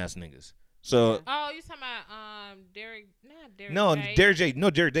 One of them ass niggas. So Oh, you talking about Derek? Not Derek. no, J. Derek J. No,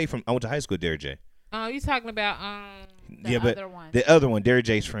 Derek J. From I went to high school. Derek J. Oh, you talking about The but other one. the other one, Derek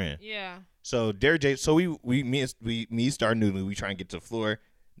J's friend. yeah. So Derek J. So me Star Noodle. We try and get to the floor.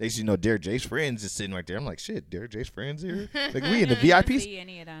 They should know Derek J's friends is sitting right there. I'm like, shit, Derek J's friends here. Like we in the I VIP. didn't see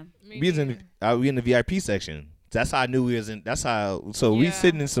any of them. We in the VIP section. That's how I knew we was in. That's how. So we Yeah.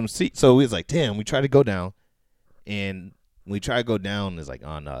 sitting in some seats. So we was like, damn. We try to go down, and when we try to go down, it's like,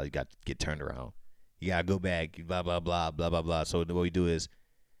 oh no, you got to get turned around. You gotta go back. Blah blah blah blah blah blah. So what we do is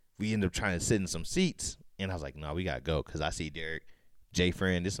we end up trying to sit in some seats, and I was like, no, we gotta go because I see Derek J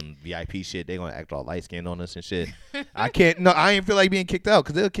friend. This some VIP shit. They gonna act all light skinned on us and shit. I can't. No, I ain't feel like being kicked out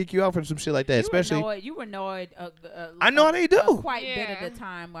because they'll kick you out for some shit like that. Especially, You were annoyed. I know how they do. Quite Yeah. bit of the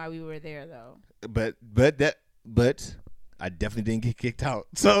time while we were there, though. but I definitely didn't get kicked out.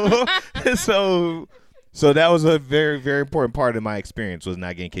 So so that was a very, very important part of my experience was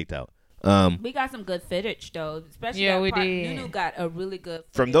not getting kicked out. We got some good footage though, especially Yeah, that we part. did. Nunu got a really good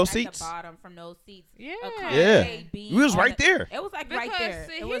From footage those at seats? The bottom from those seats. Yeah. A Yeah. Kanye being We was on right the- there. It was like Because right there.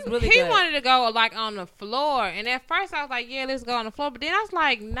 see, It was really he good. wanted to go like on the floor, and at first I was like, "Yeah, let's go on the floor." But then I was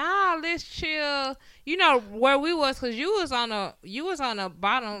like, "Nah, let's chill." You know where we was because you was on the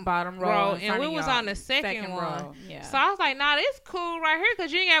bottom row, in and front we of was y'all. on the second one. row. Yeah. So I was like, "Nah, this cool right here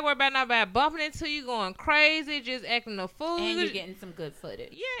because you ain't got to worry about nobody bumping into you, going crazy, just acting a fool." and you're getting some good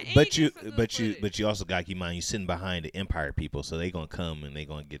footage. yeah, and But you but you also got to keep in mind you sitting behind the Empire people, so they gonna come and they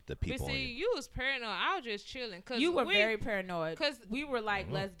gonna get the people. But see, you was paranoid. I was just chilling. Cause you were very paranoid. Because we were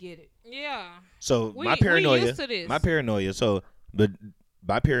like, let's get it. Yeah. So my paranoia. So, but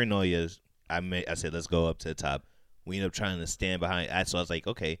my paranoia is, I said let's go up to the top. We ended up trying to stand behind. So I was like,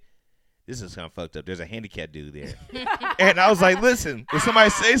 okay, this is kind of fucked up. There's a handicapped dude there, and I was like, listen, if somebody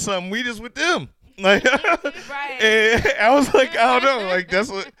say something, we just with them. Like, right. And I was like, I don't know, like that's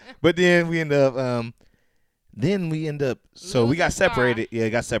what. But then we end up, so we got separated. Yeah,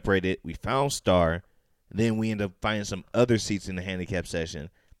 got separated. We found Star. Then we end up finding some other seats in the handicap session.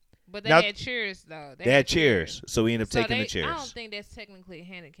 But they had chairs though. They had chairs, so we ended up taking the chairs. I don't think that's technically a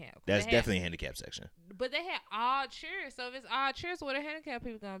handicap. That's definitely a handicap section. But they had all chairs, so if it's all chairs, what are handicap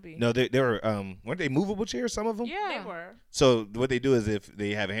people gonna be? No, they were weren't they movable chairs? Some of them. Yeah, they were. So what they do is if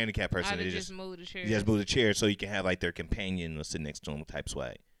they have a handicapped person, they just move the chair. Just move the chair so you can have like their companion or sit next to them type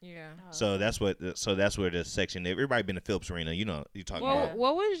swag. Yeah. So that's where the section. Everybody been to Phillips Arena, you know, you talking about.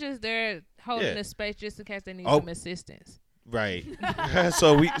 Well, we was just there holding the space just in case they need some assistance. Right.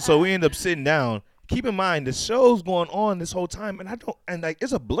 so we end up sitting down. Keep in mind the show's going on this whole time, and like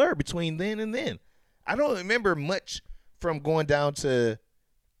it's a blur between then and then. I don't remember much from going down to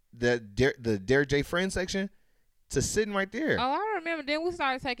the Derek J. Friend section to sitting right there. Oh, I remember. Then we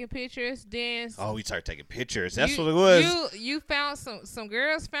started taking pictures. Then we started taking pictures. That's what it was. You found some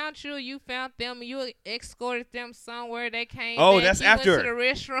girls found you. You found them. You escorted them somewhere. They came. Oh, that's after. Went to the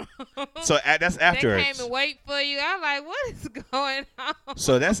restroom. So that's afterwards. They came and wait for you. I'm like, what is going on?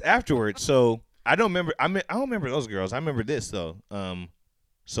 So that's afterwards. So I don't remember. I don't remember those girls. I remember this though.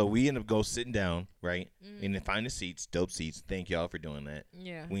 So we end up sitting down, right, and then find the seats, dope seats. Thank y'all for doing that.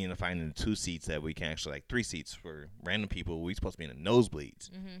 Yeah. We end up finding the 2 seats that we can actually, like 3 seats for random people. We supposed to be in the nosebleeds,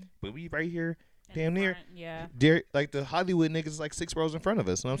 but we right here, damn near. Yeah. Like the Hollywood niggas, like 6 rows in front of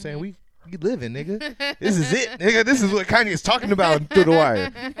us. You know what I'm saying? We living, nigga. This is it, nigga. This is what Kanye's talking about through the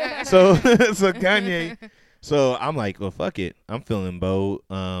wire. So Kanye. So I'm like, well, fuck it. I'm feeling bold.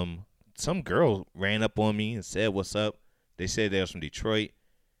 Some girl ran up on me and said, "What's up?" They said they was from Detroit.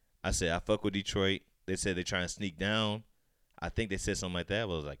 I said, I fuck with Detroit. They said they trying to sneak down. I think they said something like that. I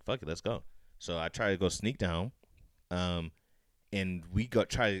was like, fuck it, let's go. So I tried to go sneak down. And we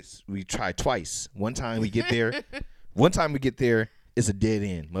tried twice. One time we get there, it's a dead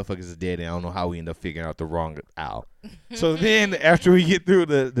end. Motherfuckers a dead end. I don't know how we end up figuring out the wrong aisle. So then after we get through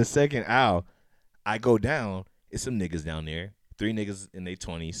the second aisle, I go down. It's some niggas down there. 3 niggas in their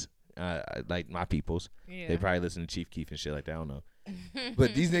 20s. Like my peoples. Yeah. They probably listen to Chief Keef and shit like that. I don't know.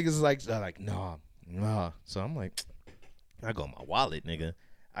 But these niggas is like nah. So I'm like, I go in my wallet, nigga.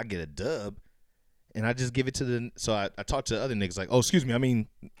 I get a dub, and I just give it to so I talk to the other niggas like, oh, excuse me. I mean,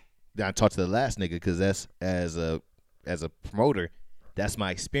 I talk to the last nigga because that's as a promoter, that's my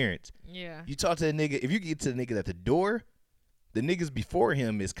experience. Yeah. You talk to the nigga, if you get to the nigga at the door, the niggas before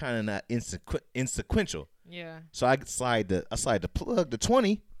him is kind of not insequential. Yeah. So I slide the plug, the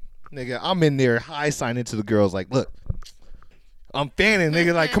 20, nigga. I'm in there high signing to the girls like, look. I'm fanning,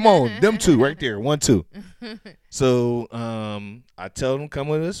 nigga. Like, come on, them 2 right there, 1, 2. So, I tell them come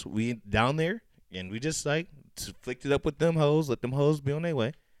with us. We down there, and we just like flicked it up with them hoes. Let them hoes be on their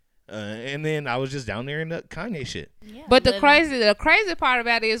way. And then I was just down there in the Kanye shit. Yeah, but the crazy part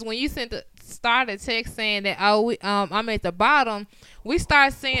about it is when you started text saying that I'm at the bottom. We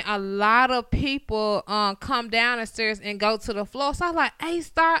started seeing a lot of people come down the stairs and go to the floor. So I was like,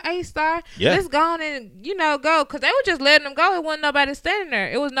 A-Star, yeah. Let's go on and, go. Because they were just letting them go. It wasn't nobody standing there.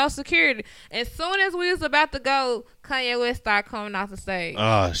 It was no security. As soon as we was about to go, Kanye West started coming off the stage.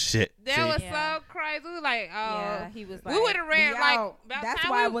 Oh, shit. That was so crazy. We were like, oh. Yeah, he was like, we would have ran like. That's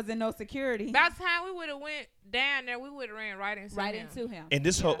why it wasn't no security. By the time we would have went down there, we would have ran right into him. And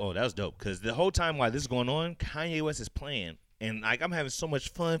this that was dope. Because the whole time while this is going on, Kanye West is playing. And like I'm having so much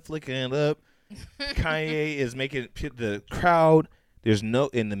fun flickering it up. Kanye is making the crowd. There's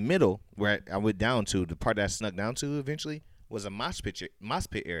in the middle where I went down to, the part that I snuck down to eventually was a mosh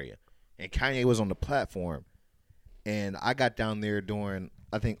pit area. And Kanye was on the platform. And I got down there during,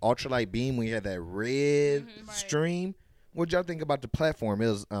 I think, Ultralight Beam when you had that red stream. What'd y'all think about the platform? It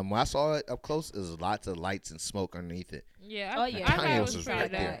was when I saw it up close, it was lots of lights and smoke underneath it. Yeah. Kanye was right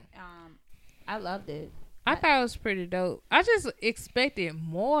there. I loved it. I thought it was pretty dope. I just expected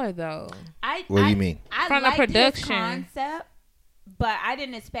more though. What do you mean? From the production concept, but I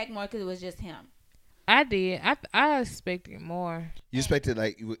didn't expect more because it was just him. I did. I expected more. You expected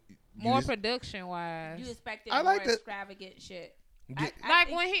like more production wise. You expected more extravagant shit.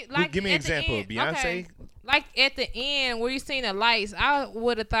 Like when he like give me an at the example. end- Beyonce. okay. Like at the end where you seen the lights, I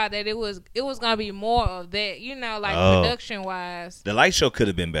would have thought that it was gonna be more of that, like Oh. production wise. The light show could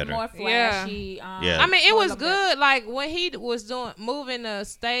have been better. more flashy. Yeah. I mean, it more was of a- good. Like when he was moving the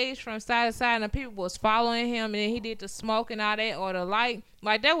stage from side to side, and the people was following him, and then he did the smoke and all that, or the light.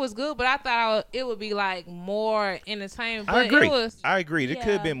 Like that was good, but I thought it would be like more entertainment. But I agree. It was I agree. It could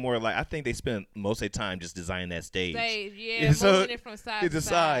have Yeah. been more like I think they spent most of their time just designing that stage. stage, Yeah, so moving it from side to to the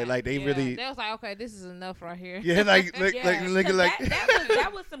side, like, they really- They was like, okay, this is enough right here. Yeah, like Yeah, looking 'cause like.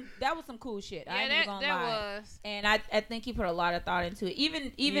 that was some cool shit. I Yeah, ain't even gonna that lie. was. And I think he put a lot of thought into it.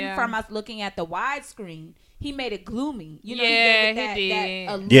 Even Yeah. from us looking at the widescreen, he made it gloomy. You know, Yeah, he gave it he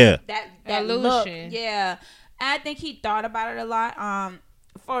that did. Yeah. that look. Illusion. Yeah, I think he thought about it a lot.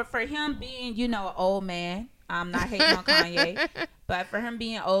 For him being an old man, I'm not hating on Kanye, but for him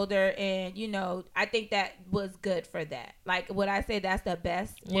being older and I think that was good for that. Like, would I say that's the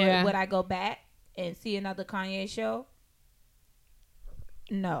best? Yeah. Would I go back and see another Kanye show?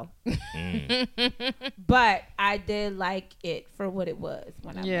 No. But I did like it for what it was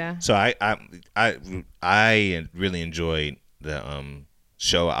when I Yeah. So I really enjoyed the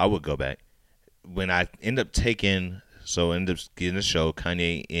show. I would go back when I end up getting the show.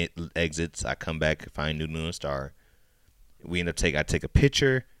 Kanye exits. I come back, find New Star. We end up I take a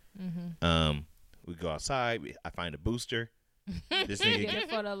picture. We go outside. I find a booster. This You nigga get it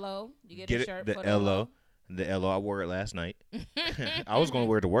for the low. You get, get a it shirt the for the low. LO. The LO I wore it last night. I was gonna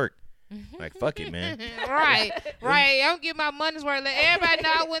wear it to work. Like fuck it, man. right. I'm gonna get my money's worth. Let everybody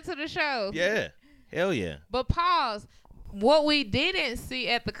know I went to the show. Yeah, hell yeah. But pause. What we didn't see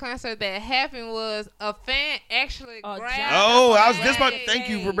at the concert that happened was a fan actually Oh, grabbed. John. Oh, I was the just about to stage, thank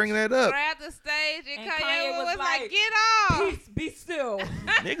you for bringing that up. grabbed the stage, and, And Kanye, Kanye was was like, like, "Get off!" Peace, be still.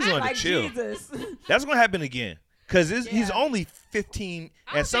 Niggas want like to chill. Jesus. That's gonna happen again. Cause he's Yeah. only 15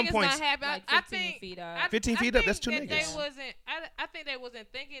 I don't at some think point. it's gonna happen. Like I 15 think feet up. 15 I feet up, think that's two that niggas. They wasn't. I think they wasn't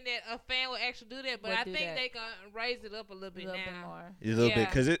thinking that a fan would actually do that, but Would I do think that. they gonna raise it up a little bit A little bit now. more. A little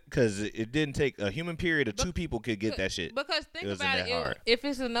Yeah. bit, cause it didn't take a human period of two people could get that shit. Because think It wasn't about that it, hard. if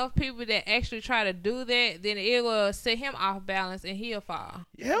it's enough people that actually try to do that, then it will set him off balance and he'll fall.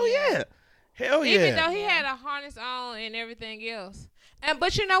 Hell yeah, hell yeah. Even though he had a harness on and everything else.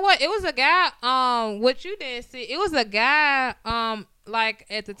 But you know what? It was a guy. What you didn't see, it was a guy. Like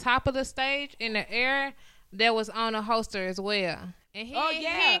at the top of the stage in the air, that was on a holster as well. And he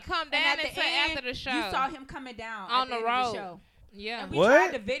didn't come And down at the until end, after the show. You saw him coming down On at the end of road. show. Yeah. And we What?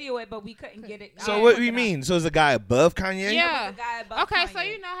 tried to video it, but we couldn't get it. So out what quick do you enough. mean? So is a guy above Kanye? Yeah. It was a guy above Okay, so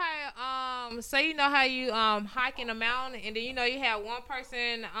Kanye. you know how you hike in a mountain, and then you have one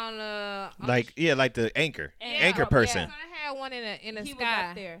person on the Like the anchor And- anchor yeah. person. So they had one in the He was sky.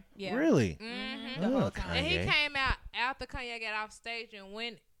 up there. Yeah. Really? Mm-hmm. The whole Oh, time. And he Kanye. came out after Kanye got off stage and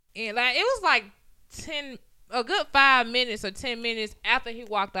went in. Like it was like a good 5 minutes or 10 minutes after he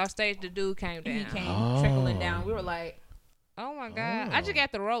walked off stage. The dude came down. He came Oh. trickling down. We were like, Oh my god! I just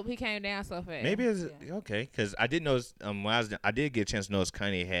got the rope. He came down so fast. Maybe it's okay because I did notice when I did get a chance to notice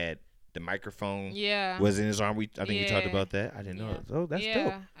Kanye had the microphone Yeah. was in his arm. I think you talked Yeah. about that. I didn't know. Yeah. Oh, that's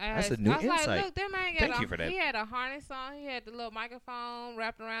dope. That's a new I was insight. Like, look, that man got Thank you for that. He had a harness on. He had the little microphone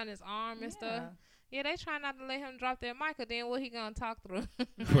wrapped around his arm and stuff. Yeah, they try not to let him drop that mic, or then what he gonna talk through?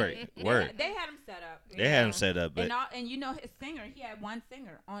 Right. Word. They had him set up. They had him set up, but And his singer, he had one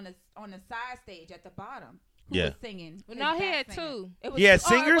singer on the side stage at the bottom. Who Yeah. was singing. No, his he back had singer. two. It was He had two.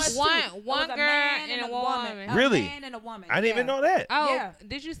 Oh, it was singers? two. One It was girl a man and a woman. woman. A Really? man and a woman. I didn't even know that. Oh, Yeah.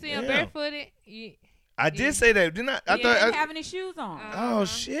 did you see him Damn. barefooted? I did say that, didn't I? I He thought. didn't have any shoes on. Oh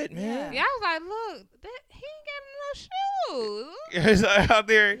shit, man! Yeah, I was like, look, he ain't got no shoes. It's out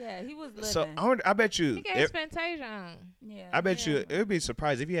there. Yeah, he was living. So I bet you. He got his Fantasia on. yeah, I bet yeah. you it would be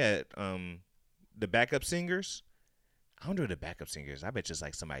surprised if you had the backup singers. I wonder the backup singers. I bet you it's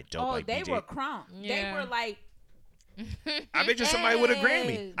like somebody dope Oh, like they DJ. were crunk. Yeah. They were like, I bet you somebody with a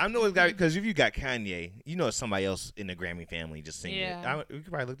Grammy. Yes. I know it's got because if you got Kanye, you know it's somebody else in the Grammy family just singing. Yeah. We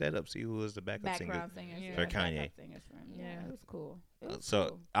could probably look that up, see who was the backup singer. background singers Yeah. For backup Kanye. singers for him. Yeah, Yeah. it was cool. It was So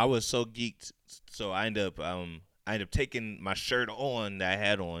cool. I was so geeked. So I ended up taking my shirt on that I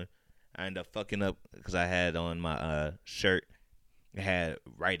had on. I ended up fucking up because I had on my shirt. It had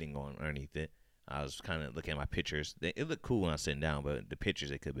writing on underneath it. I was kind of looking at my pictures. It looked cool when I was sitting down, but the pictures,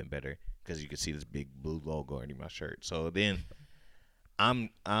 it could have been better because you could see this big blue logo underneath my shirt. So then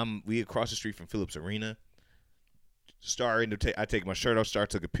we across the street from Phillips Arena. I take my shirt off. Star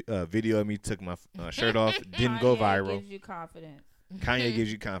took a video of me, took my shirt off. Didn't go Kanye viral. Gives you confidence. Kanye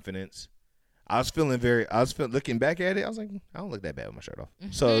gives you confidence. I was looking back at it. I was like, I don't look that bad with my shirt off.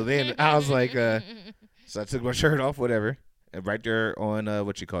 So then I was like, so I took my shirt off, whatever. right there on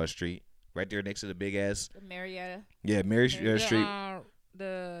what you call a street, right there next to the big ass. The Marietta. Yeah, Mary Street.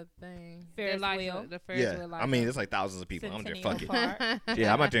 The thing. Ferris the wheel. The Ferris Yeah, wheel. I mean it's like thousands of people. I'm there. Centennial Fuck it. Park.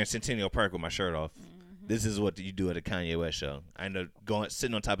 Yeah, I'm out there in Centennial Park with my shirt off. This is what you do at a Kanye West show. I end up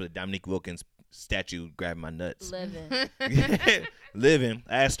sitting on top of the Dominique Wilkins statue, grabbing my nuts. Living.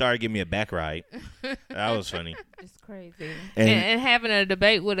 I asked Star to give me a back ride. That was funny. It's crazy. And having a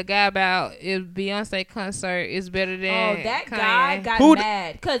debate with a guy about if Beyonce concert is better than that Kanye. guy got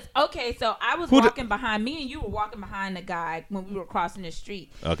mad because so I was walking behind me and you were walking behind the guy when we were crossing the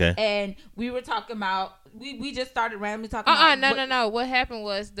street. Okay. And we were talking about we just started randomly talking about no. What happened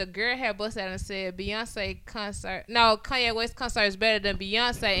was the girl had busted out and said Kanye West concert is better than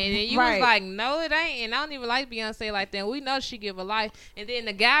Beyonce, and then you was like, no, it ain't, and I don't even like Beyonce like that. We know she give a life, and then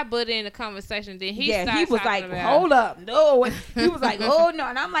the guy butted in the conversation. Then he was like, hold up, no. He was like, oh no,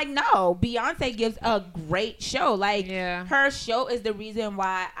 and I'm like, no. Beyonce gives a great show. Like her show is the reason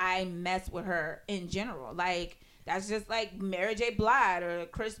why I mess with her in general. Like. That's just like Mary J. Blige or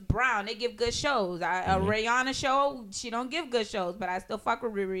Chris Brown. They give good shows. A Rihanna show, she don't give good shows, but I still fuck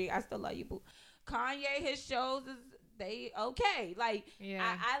with Riri. I still love you, boo. Kanye, his shows they okay. Like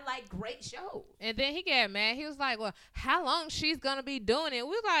I like great shows. And then he got mad. He was like, "Well, how long she's gonna be doing it?"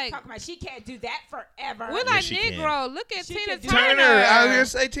 We're like, talking about she can't do that forever. We're like, Negro, look at Tina Turner. I was gonna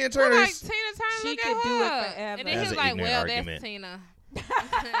say Tina Turner. Like Tina Turner, she look could at do her. it forever. And then he was like, "Well, that's Tina."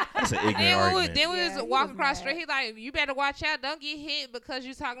 That's an ignorant argument. Then we was walking across the street. He like, you better watch out. Don't get hit because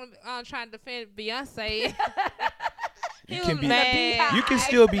you trying to defend Beyonce. You can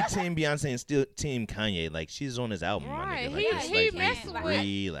still be Team Beyonce and still Team Kanye. Like she's on his album. Right. He messing with.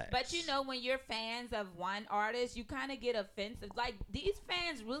 Relax. But you know, when you're fans of one artist, you kind of get offensive. Like these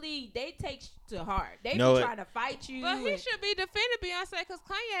fans really, they take to heart. They be trying to fight you. But he should be defending Beyonce because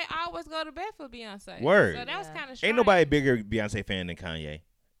Kanye always go to bat for Beyonce. Word. So that was kind of strange. Ain't nobody bigger Beyonce fan than Kanye.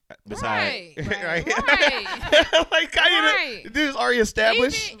 Besides, right. Like Kanye, this is already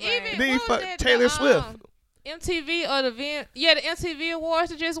established. Even then you fuck Taylor Swift. MTV or the MTV Awards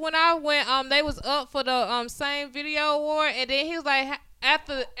that just went out when they was up for the same video award, and then he was like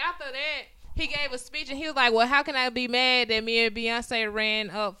after that he gave a speech and he was like, well, how can I be mad that me and Beyonce ran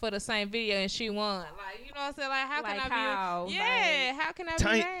up for the same video and she won? Like, you know what I'm saying? Like, how can I be? How can I be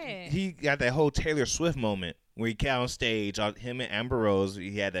mad? He got that whole Taylor Swift moment where he got on stage. Him and Amber Rose,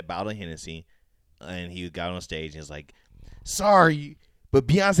 he had that bottle of Hennessy, and he got on stage and was like, "Sorry, but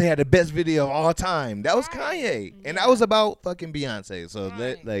Beyonce had the best video of all time." That was Kanye, and that was about fucking Beyonce. So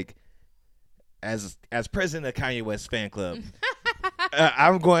that, like, as president of Kanye West fan club,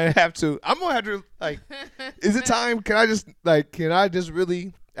 I'm going to have to like. Is it time? Can I just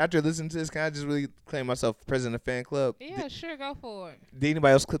really? After listening to this, can I just really claim myself president of fan club? Yeah, sure, go for it. Did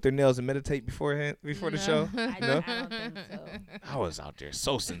anybody else clip their nails and meditate before the show? No? I don't think so. I was out there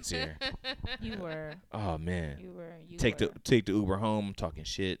so sincere. You were. Oh man. You were. Take the Uber home, talking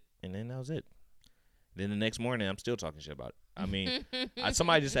shit, and then that was it. Then the next morning, I'm still talking shit about it. I mean,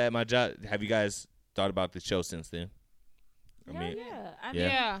 somebody just had my job. Have you guys thought about the show since then?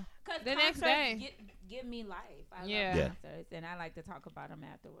 Yeah. Because the next day give me life. I love concerts, and I like to talk about them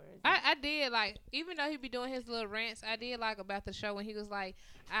afterwards. I did, like, even though he be doing his little rants, I did like about the show when he was like,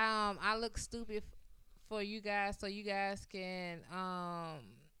 I look stupid for you guys so you guys can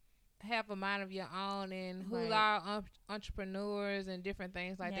have a mind of your own and who are entrepreneurs and different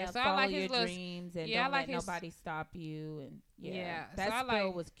things like that. So follow I like your his little dreams and don't let nobody stop you. And that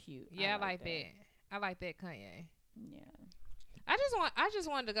still was cute. Yeah, I like that. I like that, Kanye. Yeah. I just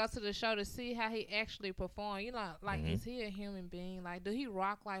wanted to go to the show to see how he actually performed. You know, like, is he a human being? Like, do he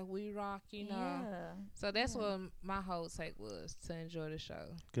rock like we rock? You know. Yeah. So that's what my whole take was, to enjoy the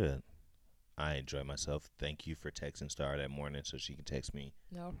show. Good. I enjoy myself. Thank you for texting Star that morning so she can text me.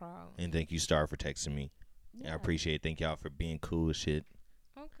 No problem. And thank you, Star, for texting me. Yeah. I appreciate it. Thank y'all for being cool as shit.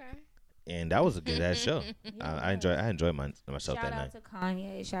 Okay. And that was a good ass show. I enjoyed myself that night. Shout out to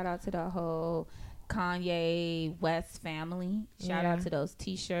Kanye. Shout out to the whole Kanye West family. Shout out to those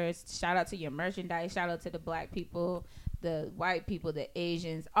T-shirts. Shout out to your merchandise. Shout out to the black people, the white people, the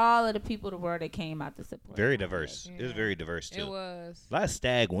Asians, all of the people of the world that came out to support. Very diverse. Yeah. It was very diverse too. It was a lot of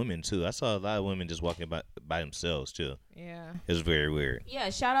stag women too. I saw a lot of women just walking by themselves too. Yeah, it was very weird.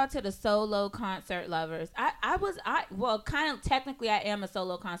 Yeah, shout out to the solo concert lovers. Kind of technically I am a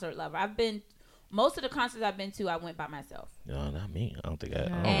solo concert lover. Most of the concerts I've been to, I went by myself. No, not me. I don't think I.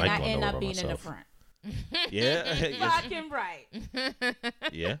 And I end up being in the front. Yeah. Fucking right.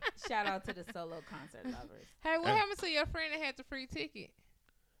 Yeah. Shout out to the solo concert lovers. Hey, what happened to your friend that had the free ticket?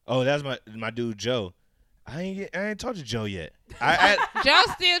 Oh, that's my dude Joe. I ain't talked to Joe yet.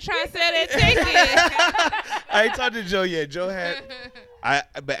 Joe's still trying to sell that ticket. I ain't talked to Joe yet. Joe had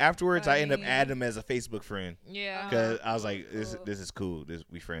but afterwards I ended up adding him as a Facebook friend Yeah. because I was like, this is cool.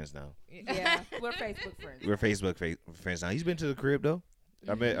 We friends now. Yeah, we're Facebook friends. We're Facebook friends now. He's been to the crib though.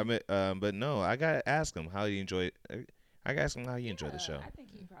 But no, I gotta ask him how he enjoyed. I gotta ask him how he enjoyed the show. I think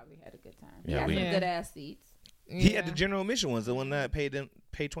he probably had a good time. Yeah, He had some good ass seats. He had the general admission ones, the one that paid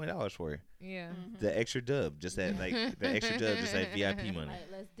 $20 for it. Yeah. The extra dub, just that VIP money.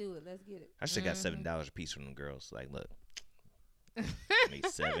 Right, let's do it. Let's get it. I should got $7 a piece from them girls. Like, look, made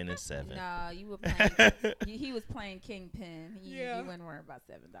 7 and 7. No, you were playing. He was playing Kingpin. You wouldn't worry about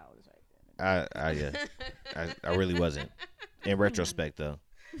 $7 right there. I really wasn't. In retrospect, though.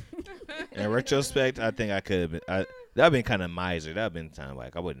 In retrospect, I think I could have been. That have been kind of miser. That have been time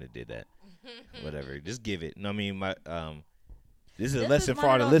like I wouldn't have did that. Whatever, just give it. No, I mean this is a lesson for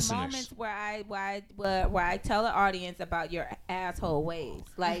all the listeners. Moments where I tell the audience about your asshole ways.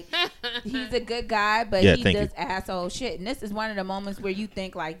 Like he's a good guy, but he does asshole shit. And this is one of the moments where you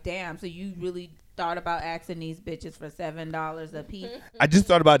think like, damn. So you really thought about asking these bitches for $7 a piece? I just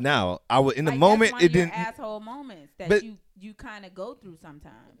thought about now. I was in the moment. That's one it of your didn't. asshole moments that you kind of go through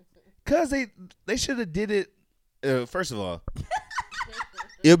sometimes. Cause they should have did it. First of all.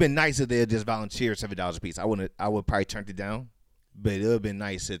 It would have been nice if they had just volunteered $7 a piece. I would probably turned it down, but it would have been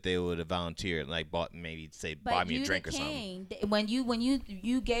nice if they would have volunteered, like bought me a drink or something. When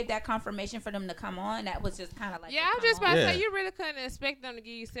you gave that confirmation for them to come on, that was just kind of like I was just about to say you really couldn't expect them to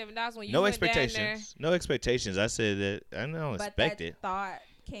give you $7 when you went expectations. down there. No expectations. I said that I don't expect it. Thought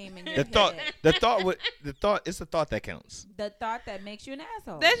came in your the thought. It's the thought that counts. The thought that makes you an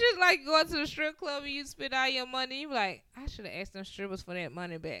asshole. That's just like going to the strip club and you spend all your money. You be like, I should have asked them strippers for that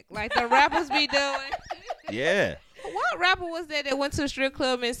money back, like the rappers be doing. Yeah. What rapper was that went to the strip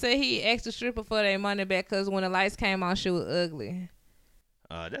club and said he asked the stripper for their money back because when the lights came on, she was ugly?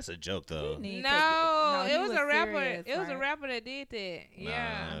 That's a joke though. No, it was a rapper. Serious, it was a rapper that did that.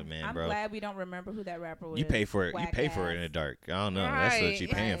 Yeah, nah, man, I'm bro. glad we don't remember who that rapper was. You pay for it. You pay for it in the dark. I don't know. Right. That's what you're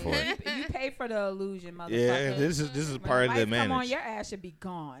paying for. You pay for the illusion, motherfucker. Yeah, this is When part of the lights come on, manage. your ass should be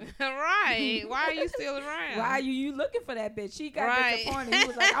gone. right. Why are you still around? Why are you looking for that bitch? She got Right. disappointed. He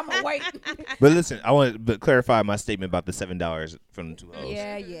was like, I'm gonna wait. But listen, I want to clarify my statement about the $7 from the two hoes.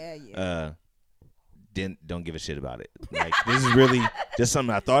 Yeah. Don't give a shit about it. Like this is really just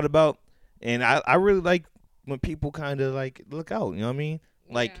something I thought about, and I really like when people kind of like look out. You know what I mean?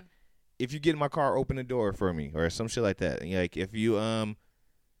 Like if you get in my car, open the door for me or some shit like that. And like if you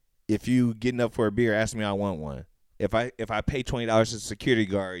getting up for a beer, ask me I want one. If I pay $20 to the security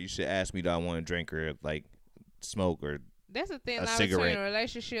guard, you should ask me do I want a drink or like smoke or That's the thing. a Like cigarette. between a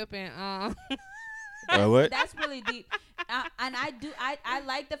relationship and what? That's really deep. And I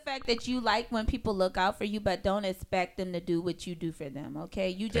like the fact that you like when people look out for you, but don't expect them to do what you do for them. Okay,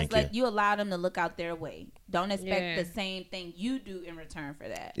 you just you allow them to look out their way. Don't expect the same thing you do in return for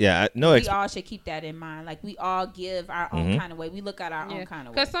that. Yeah, we all should keep that in mind. Like we all give our own kind of way. We look at our own kind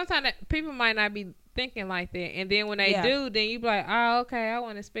of way. Because sometimes people might not be thinking like that, and then when they do, then you be like, oh, okay, I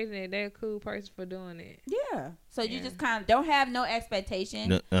wasn't expecting that. They're a cool person for doing it. Yeah. So you just kind of don't have no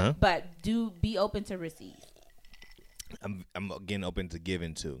expectation, but do be open to receive. I'm getting open to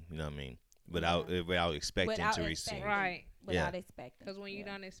giving too. You know what I mean? Without expecting to receive. Right. Without expecting. Because when you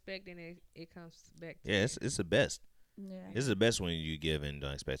don't expect it comes back to it's the best. Yeah. It's the best when you give and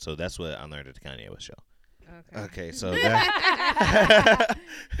don't expect. So that's what I learned at the Kanye West show. Okay, so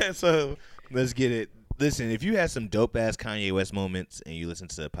so let's get it. Listen, if you had some dope ass Kanye West moments and you listen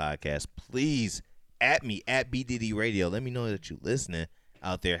to the podcast, please at me at BDD Radio. Let me know that you listening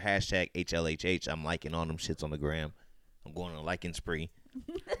out there. Hashtag HLHH. I'm liking all them shits on the gram. I'm going on a liking spree.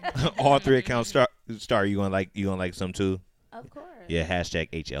 All 3 accounts star. You gonna like some too? Of course. Yeah. Hashtag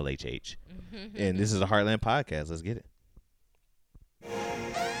HLHH. And this is a Heartland podcast. Let's get it.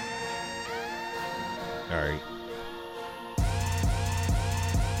 All right.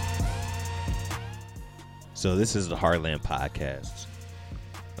 So this is the Heartland podcast.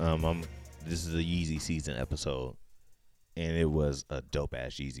 This is a Yeezy season episode, and it was a dope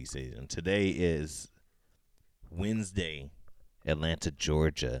ass Yeezy season. Today is Wednesday, Atlanta,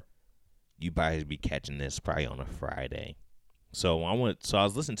 Georgia. You probably be catching this probably on a Friday. So I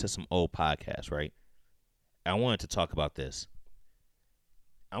was listening to some old podcasts, right? I wanted to talk about this.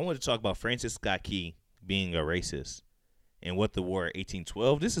 I wanted to talk about Francis Scott Key being a racist and what the war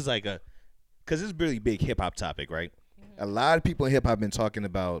 1812. This is like because it's a really big hip hop topic, right? A lot of people in hip hop been talking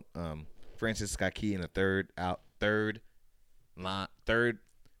about Francis Scott Key in the third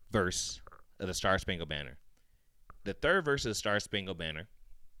verse of the Star Spangled Banner. The third verse of the Star Spangled Banner,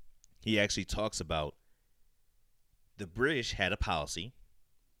 he actually talks about the British had a policy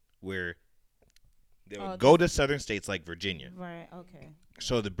where They Oh, would go to southern states like Virginia. Right. Okay.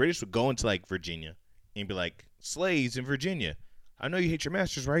 So the British would go into like Virginia and be like, slaves in Virginia. I know you hate your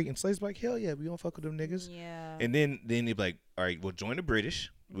masters, right? And slaves be like, hell yeah, we don't fuck with them niggas. Yeah. And then they'd be like, all right, we'll join the British.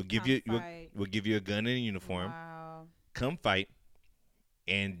 We'll give you we'll give you a gun and a uniform. Wow. Come fight.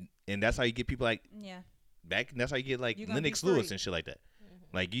 And that's how you get people like Yeah. back. That's how you get like You're gonna Lennox be free. Lewis and shit like that.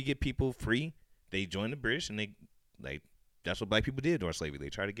 Like you get people free. They join the British and they like that's what black people did during slavery. They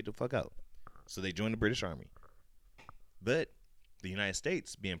try to get the fuck out. So they joined the British Army. But the United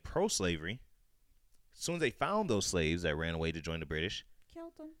States, being pro-slavery, as soon as they found those slaves that ran away to join the British,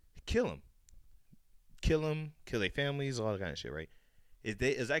 Killed them. kill them, kill their families, all that kind of shit, right?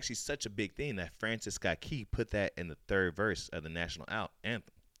 It's actually such a big thing that Francis Scott Key put that in the third verse of the national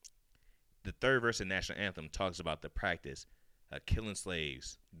anthem. The third verse of the national anthem talks about the practice of killing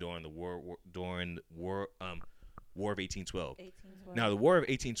slaves during the War of 1812. Now, the War of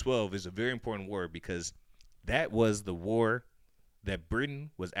 1812 is a very important war because that was the war that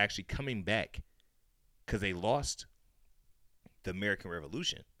Britain was actually coming back because they lost the American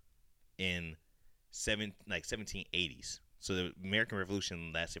Revolution in 1780s. So the American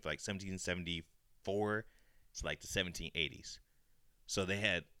Revolution lasted for like 1774 to like the 1780s. So they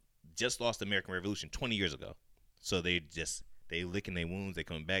had just lost the American Revolution 20 years ago. So they licking their wounds. They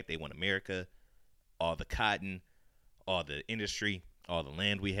coming back. They want America, all the cotton, all the industry, all the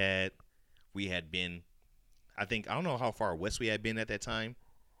land we had. We had been, I don't know how far west we had been at that time,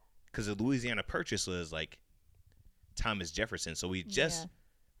 because the Louisiana Purchase was like Thomas Jefferson. So we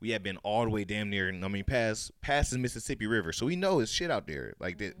had been all the way damn near, past the Mississippi River. So we know it's shit out there.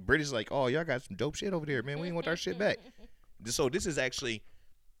 Like the British like, oh, y'all got some dope shit over there, man. We want our shit back. So this is actually,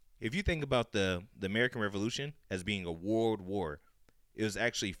 if you think about the American Revolution as being a world war, it was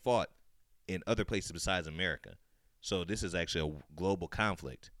actually fought in other places besides America. So this is actually a global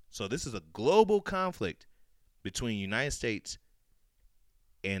conflict. So this is a global conflict between United States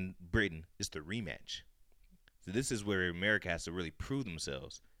and Britain. It's the rematch. So this is where America has to really prove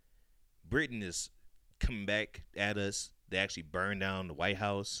themselves. Britain is coming back at us. They actually burned down the White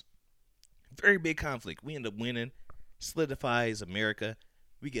House. Very big conflict. We end up winning. Solidifies America.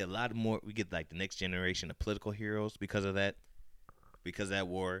 We get a lot more. We get like the next generation of political heroes because of that. Because of that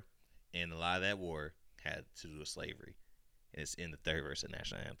war. And a lot of that war had to do with slavery. And it's in the third verse of the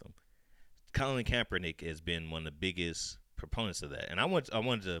national anthem. Colin Kaepernick has been one of the biggest proponents of that. And I want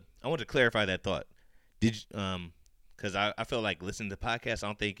to clarify that thought. Did because I felt like listening to the podcast, I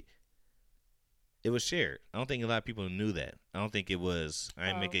don't think it was shared. I don't think a lot of people knew that. I don't think it was. I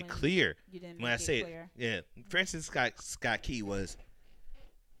didn't make it clear. You didn't when make I say clear. it. Yeah, Francis Scott Key was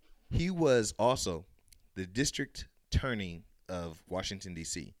also the district attorney of Washington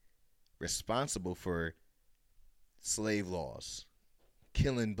D.C., responsible for slave laws,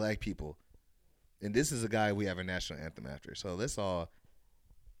 killing black people, and this is a guy we have a national anthem after. So let's all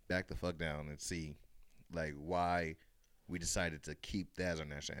back the fuck down and see like why we decided to keep that as our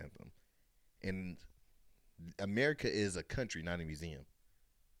national anthem. And America is a country, not a museum.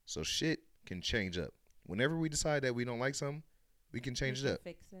 So shit can change up. Whenever we decide that we don't like something, we can change it up.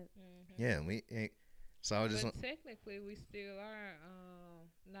 Fix it. Mm-hmm. Yeah, we ain't. So I just But technically, we still are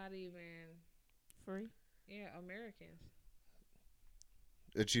not even Free. Yeah, Americans.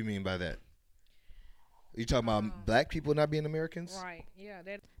 What you mean by that? You talking about black people not being Americans? Right. Yeah.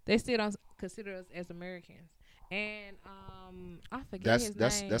 That they still don't consider us as Americans. And I forget his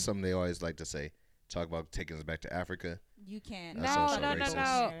name. That's something they always like to say. Talk about taking us back to Africa. You can't. That's also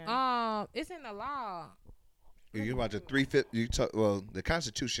racist. No. It's in the law. You're about the 3/5. Well, the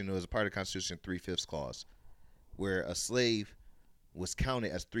Constitution was a part of the Constitution 3/5 clause, where a slave was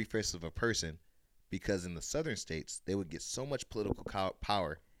counted as 3/5 of a person, because in the southern states they would get so much political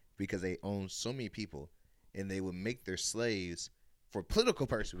power because they owned so many people, and they would make their slaves for political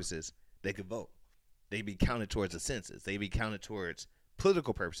purposes. They could vote. They'd be counted towards the census. They'd be counted towards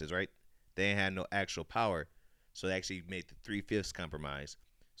political purposes, right? They had no actual power, so they actually made the 3/5 compromise,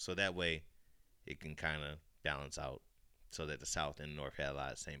 so that way it can kind of balance out, so that the South and the North had a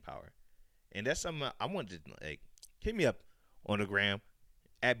lot of the same power. And that's something I wanted to, like, hit me up on the gram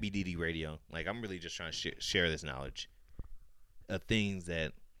at BDD Radio. Like, I'm really just trying to share this knowledge of things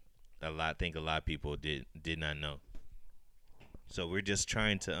that I think a lot of people did not know. So we're just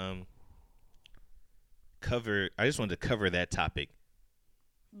trying to I just wanted to cover that topic.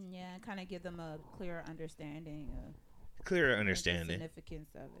 Yeah, kind of give them a clearer understanding of Clearer the understanding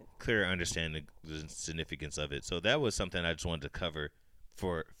the significance of it. So that was something I just wanted to cover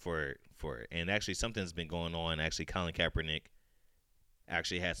for and actually something that's been going on. Actually, Colin Kaepernick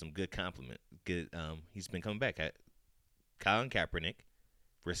actually had some good compliment. He's been coming back. Colin Kaepernick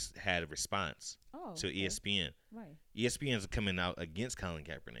had a response to ESPN. Right. ESPN is coming out against Colin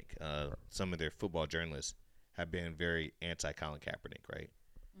Kaepernick. Some of their football journalists have been very anti-Colin Kaepernick, right?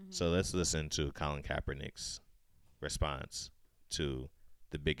 Mm-hmm. So let's listen to Colin Kaepernick's response to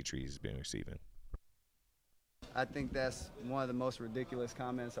the bigotry he's been receiving. I think that's one of the most ridiculous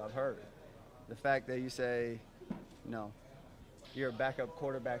comments I've heard. The fact that you say, no, you're a backup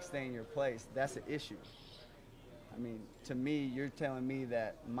quarterback, stay in your place, that's an issue. I mean, to me, you're telling me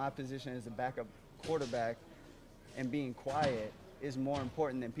that my position as a backup quarterback and being quiet is more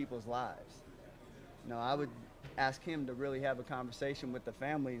important than people's lives. No, I would ask him to really have a conversation with the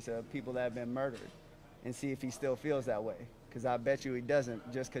families of people that have been murdered and see if he still feels that way. Because I bet you he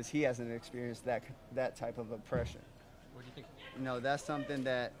doesn't, just because he hasn't experienced that type of oppression. What do you think? You know, that's something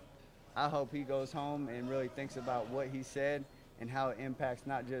that I hope he goes home and really thinks about what he said and how it impacts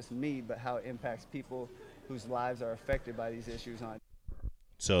not just me, but how it impacts people whose lives are affected by these issues.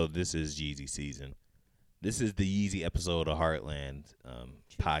 So this is Yeezy season. This is the Yeezy episode of Heartland,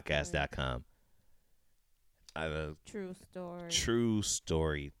 podcast.com. True story. True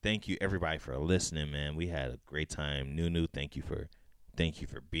story. Thank you everybody for listening, man. We had a great time. Nunu, thank you for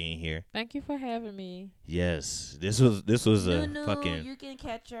being here. Thank you for having me. Yes, this was a Nunu, fucking. You can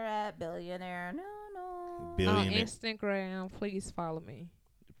catch her at Billionaire Nunu. On Billionaire. Instagram, please follow me.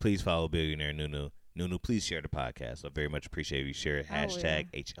 Please follow Billionaire Nunu. Nunu, please share the podcast. I very much appreciate if you share it.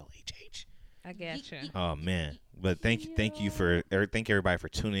 Hashtag HLHH. I got you. Oh man, but thank you thank everybody for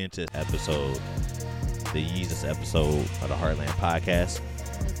tuning into this episode, the Yeezus episode of the Heartland podcast.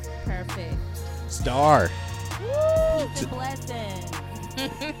 It's perfect. Star. Peace and blessings.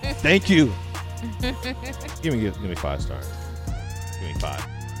 Thank you. give me 5 stars. Give me 5.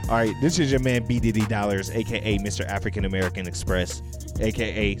 All right, this is your man B Diddy Dollars, aka Mr. African American Express,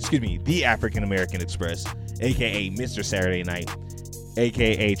 aka the African American Express, aka Mr. Saturday Night,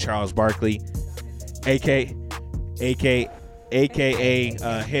 aka Charles Barkley, aka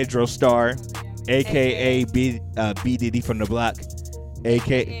Hedro Star, aka B Diddy from the block,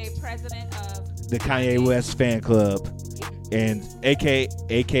 aka President of the Kanye West fan club, and aka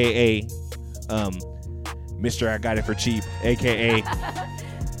Mr. I Got It For Cheap, aka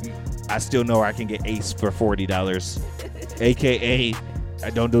I still know I can get Ace for $40, aka I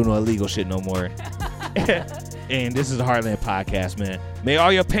don't do no illegal shit no more. And this is the Heartland podcast, man. May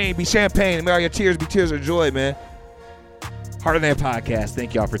all your pain be champagne, and may all your tears be tears of joy, man. Heartland podcast.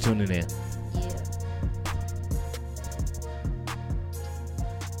 Thank y'all for tuning in.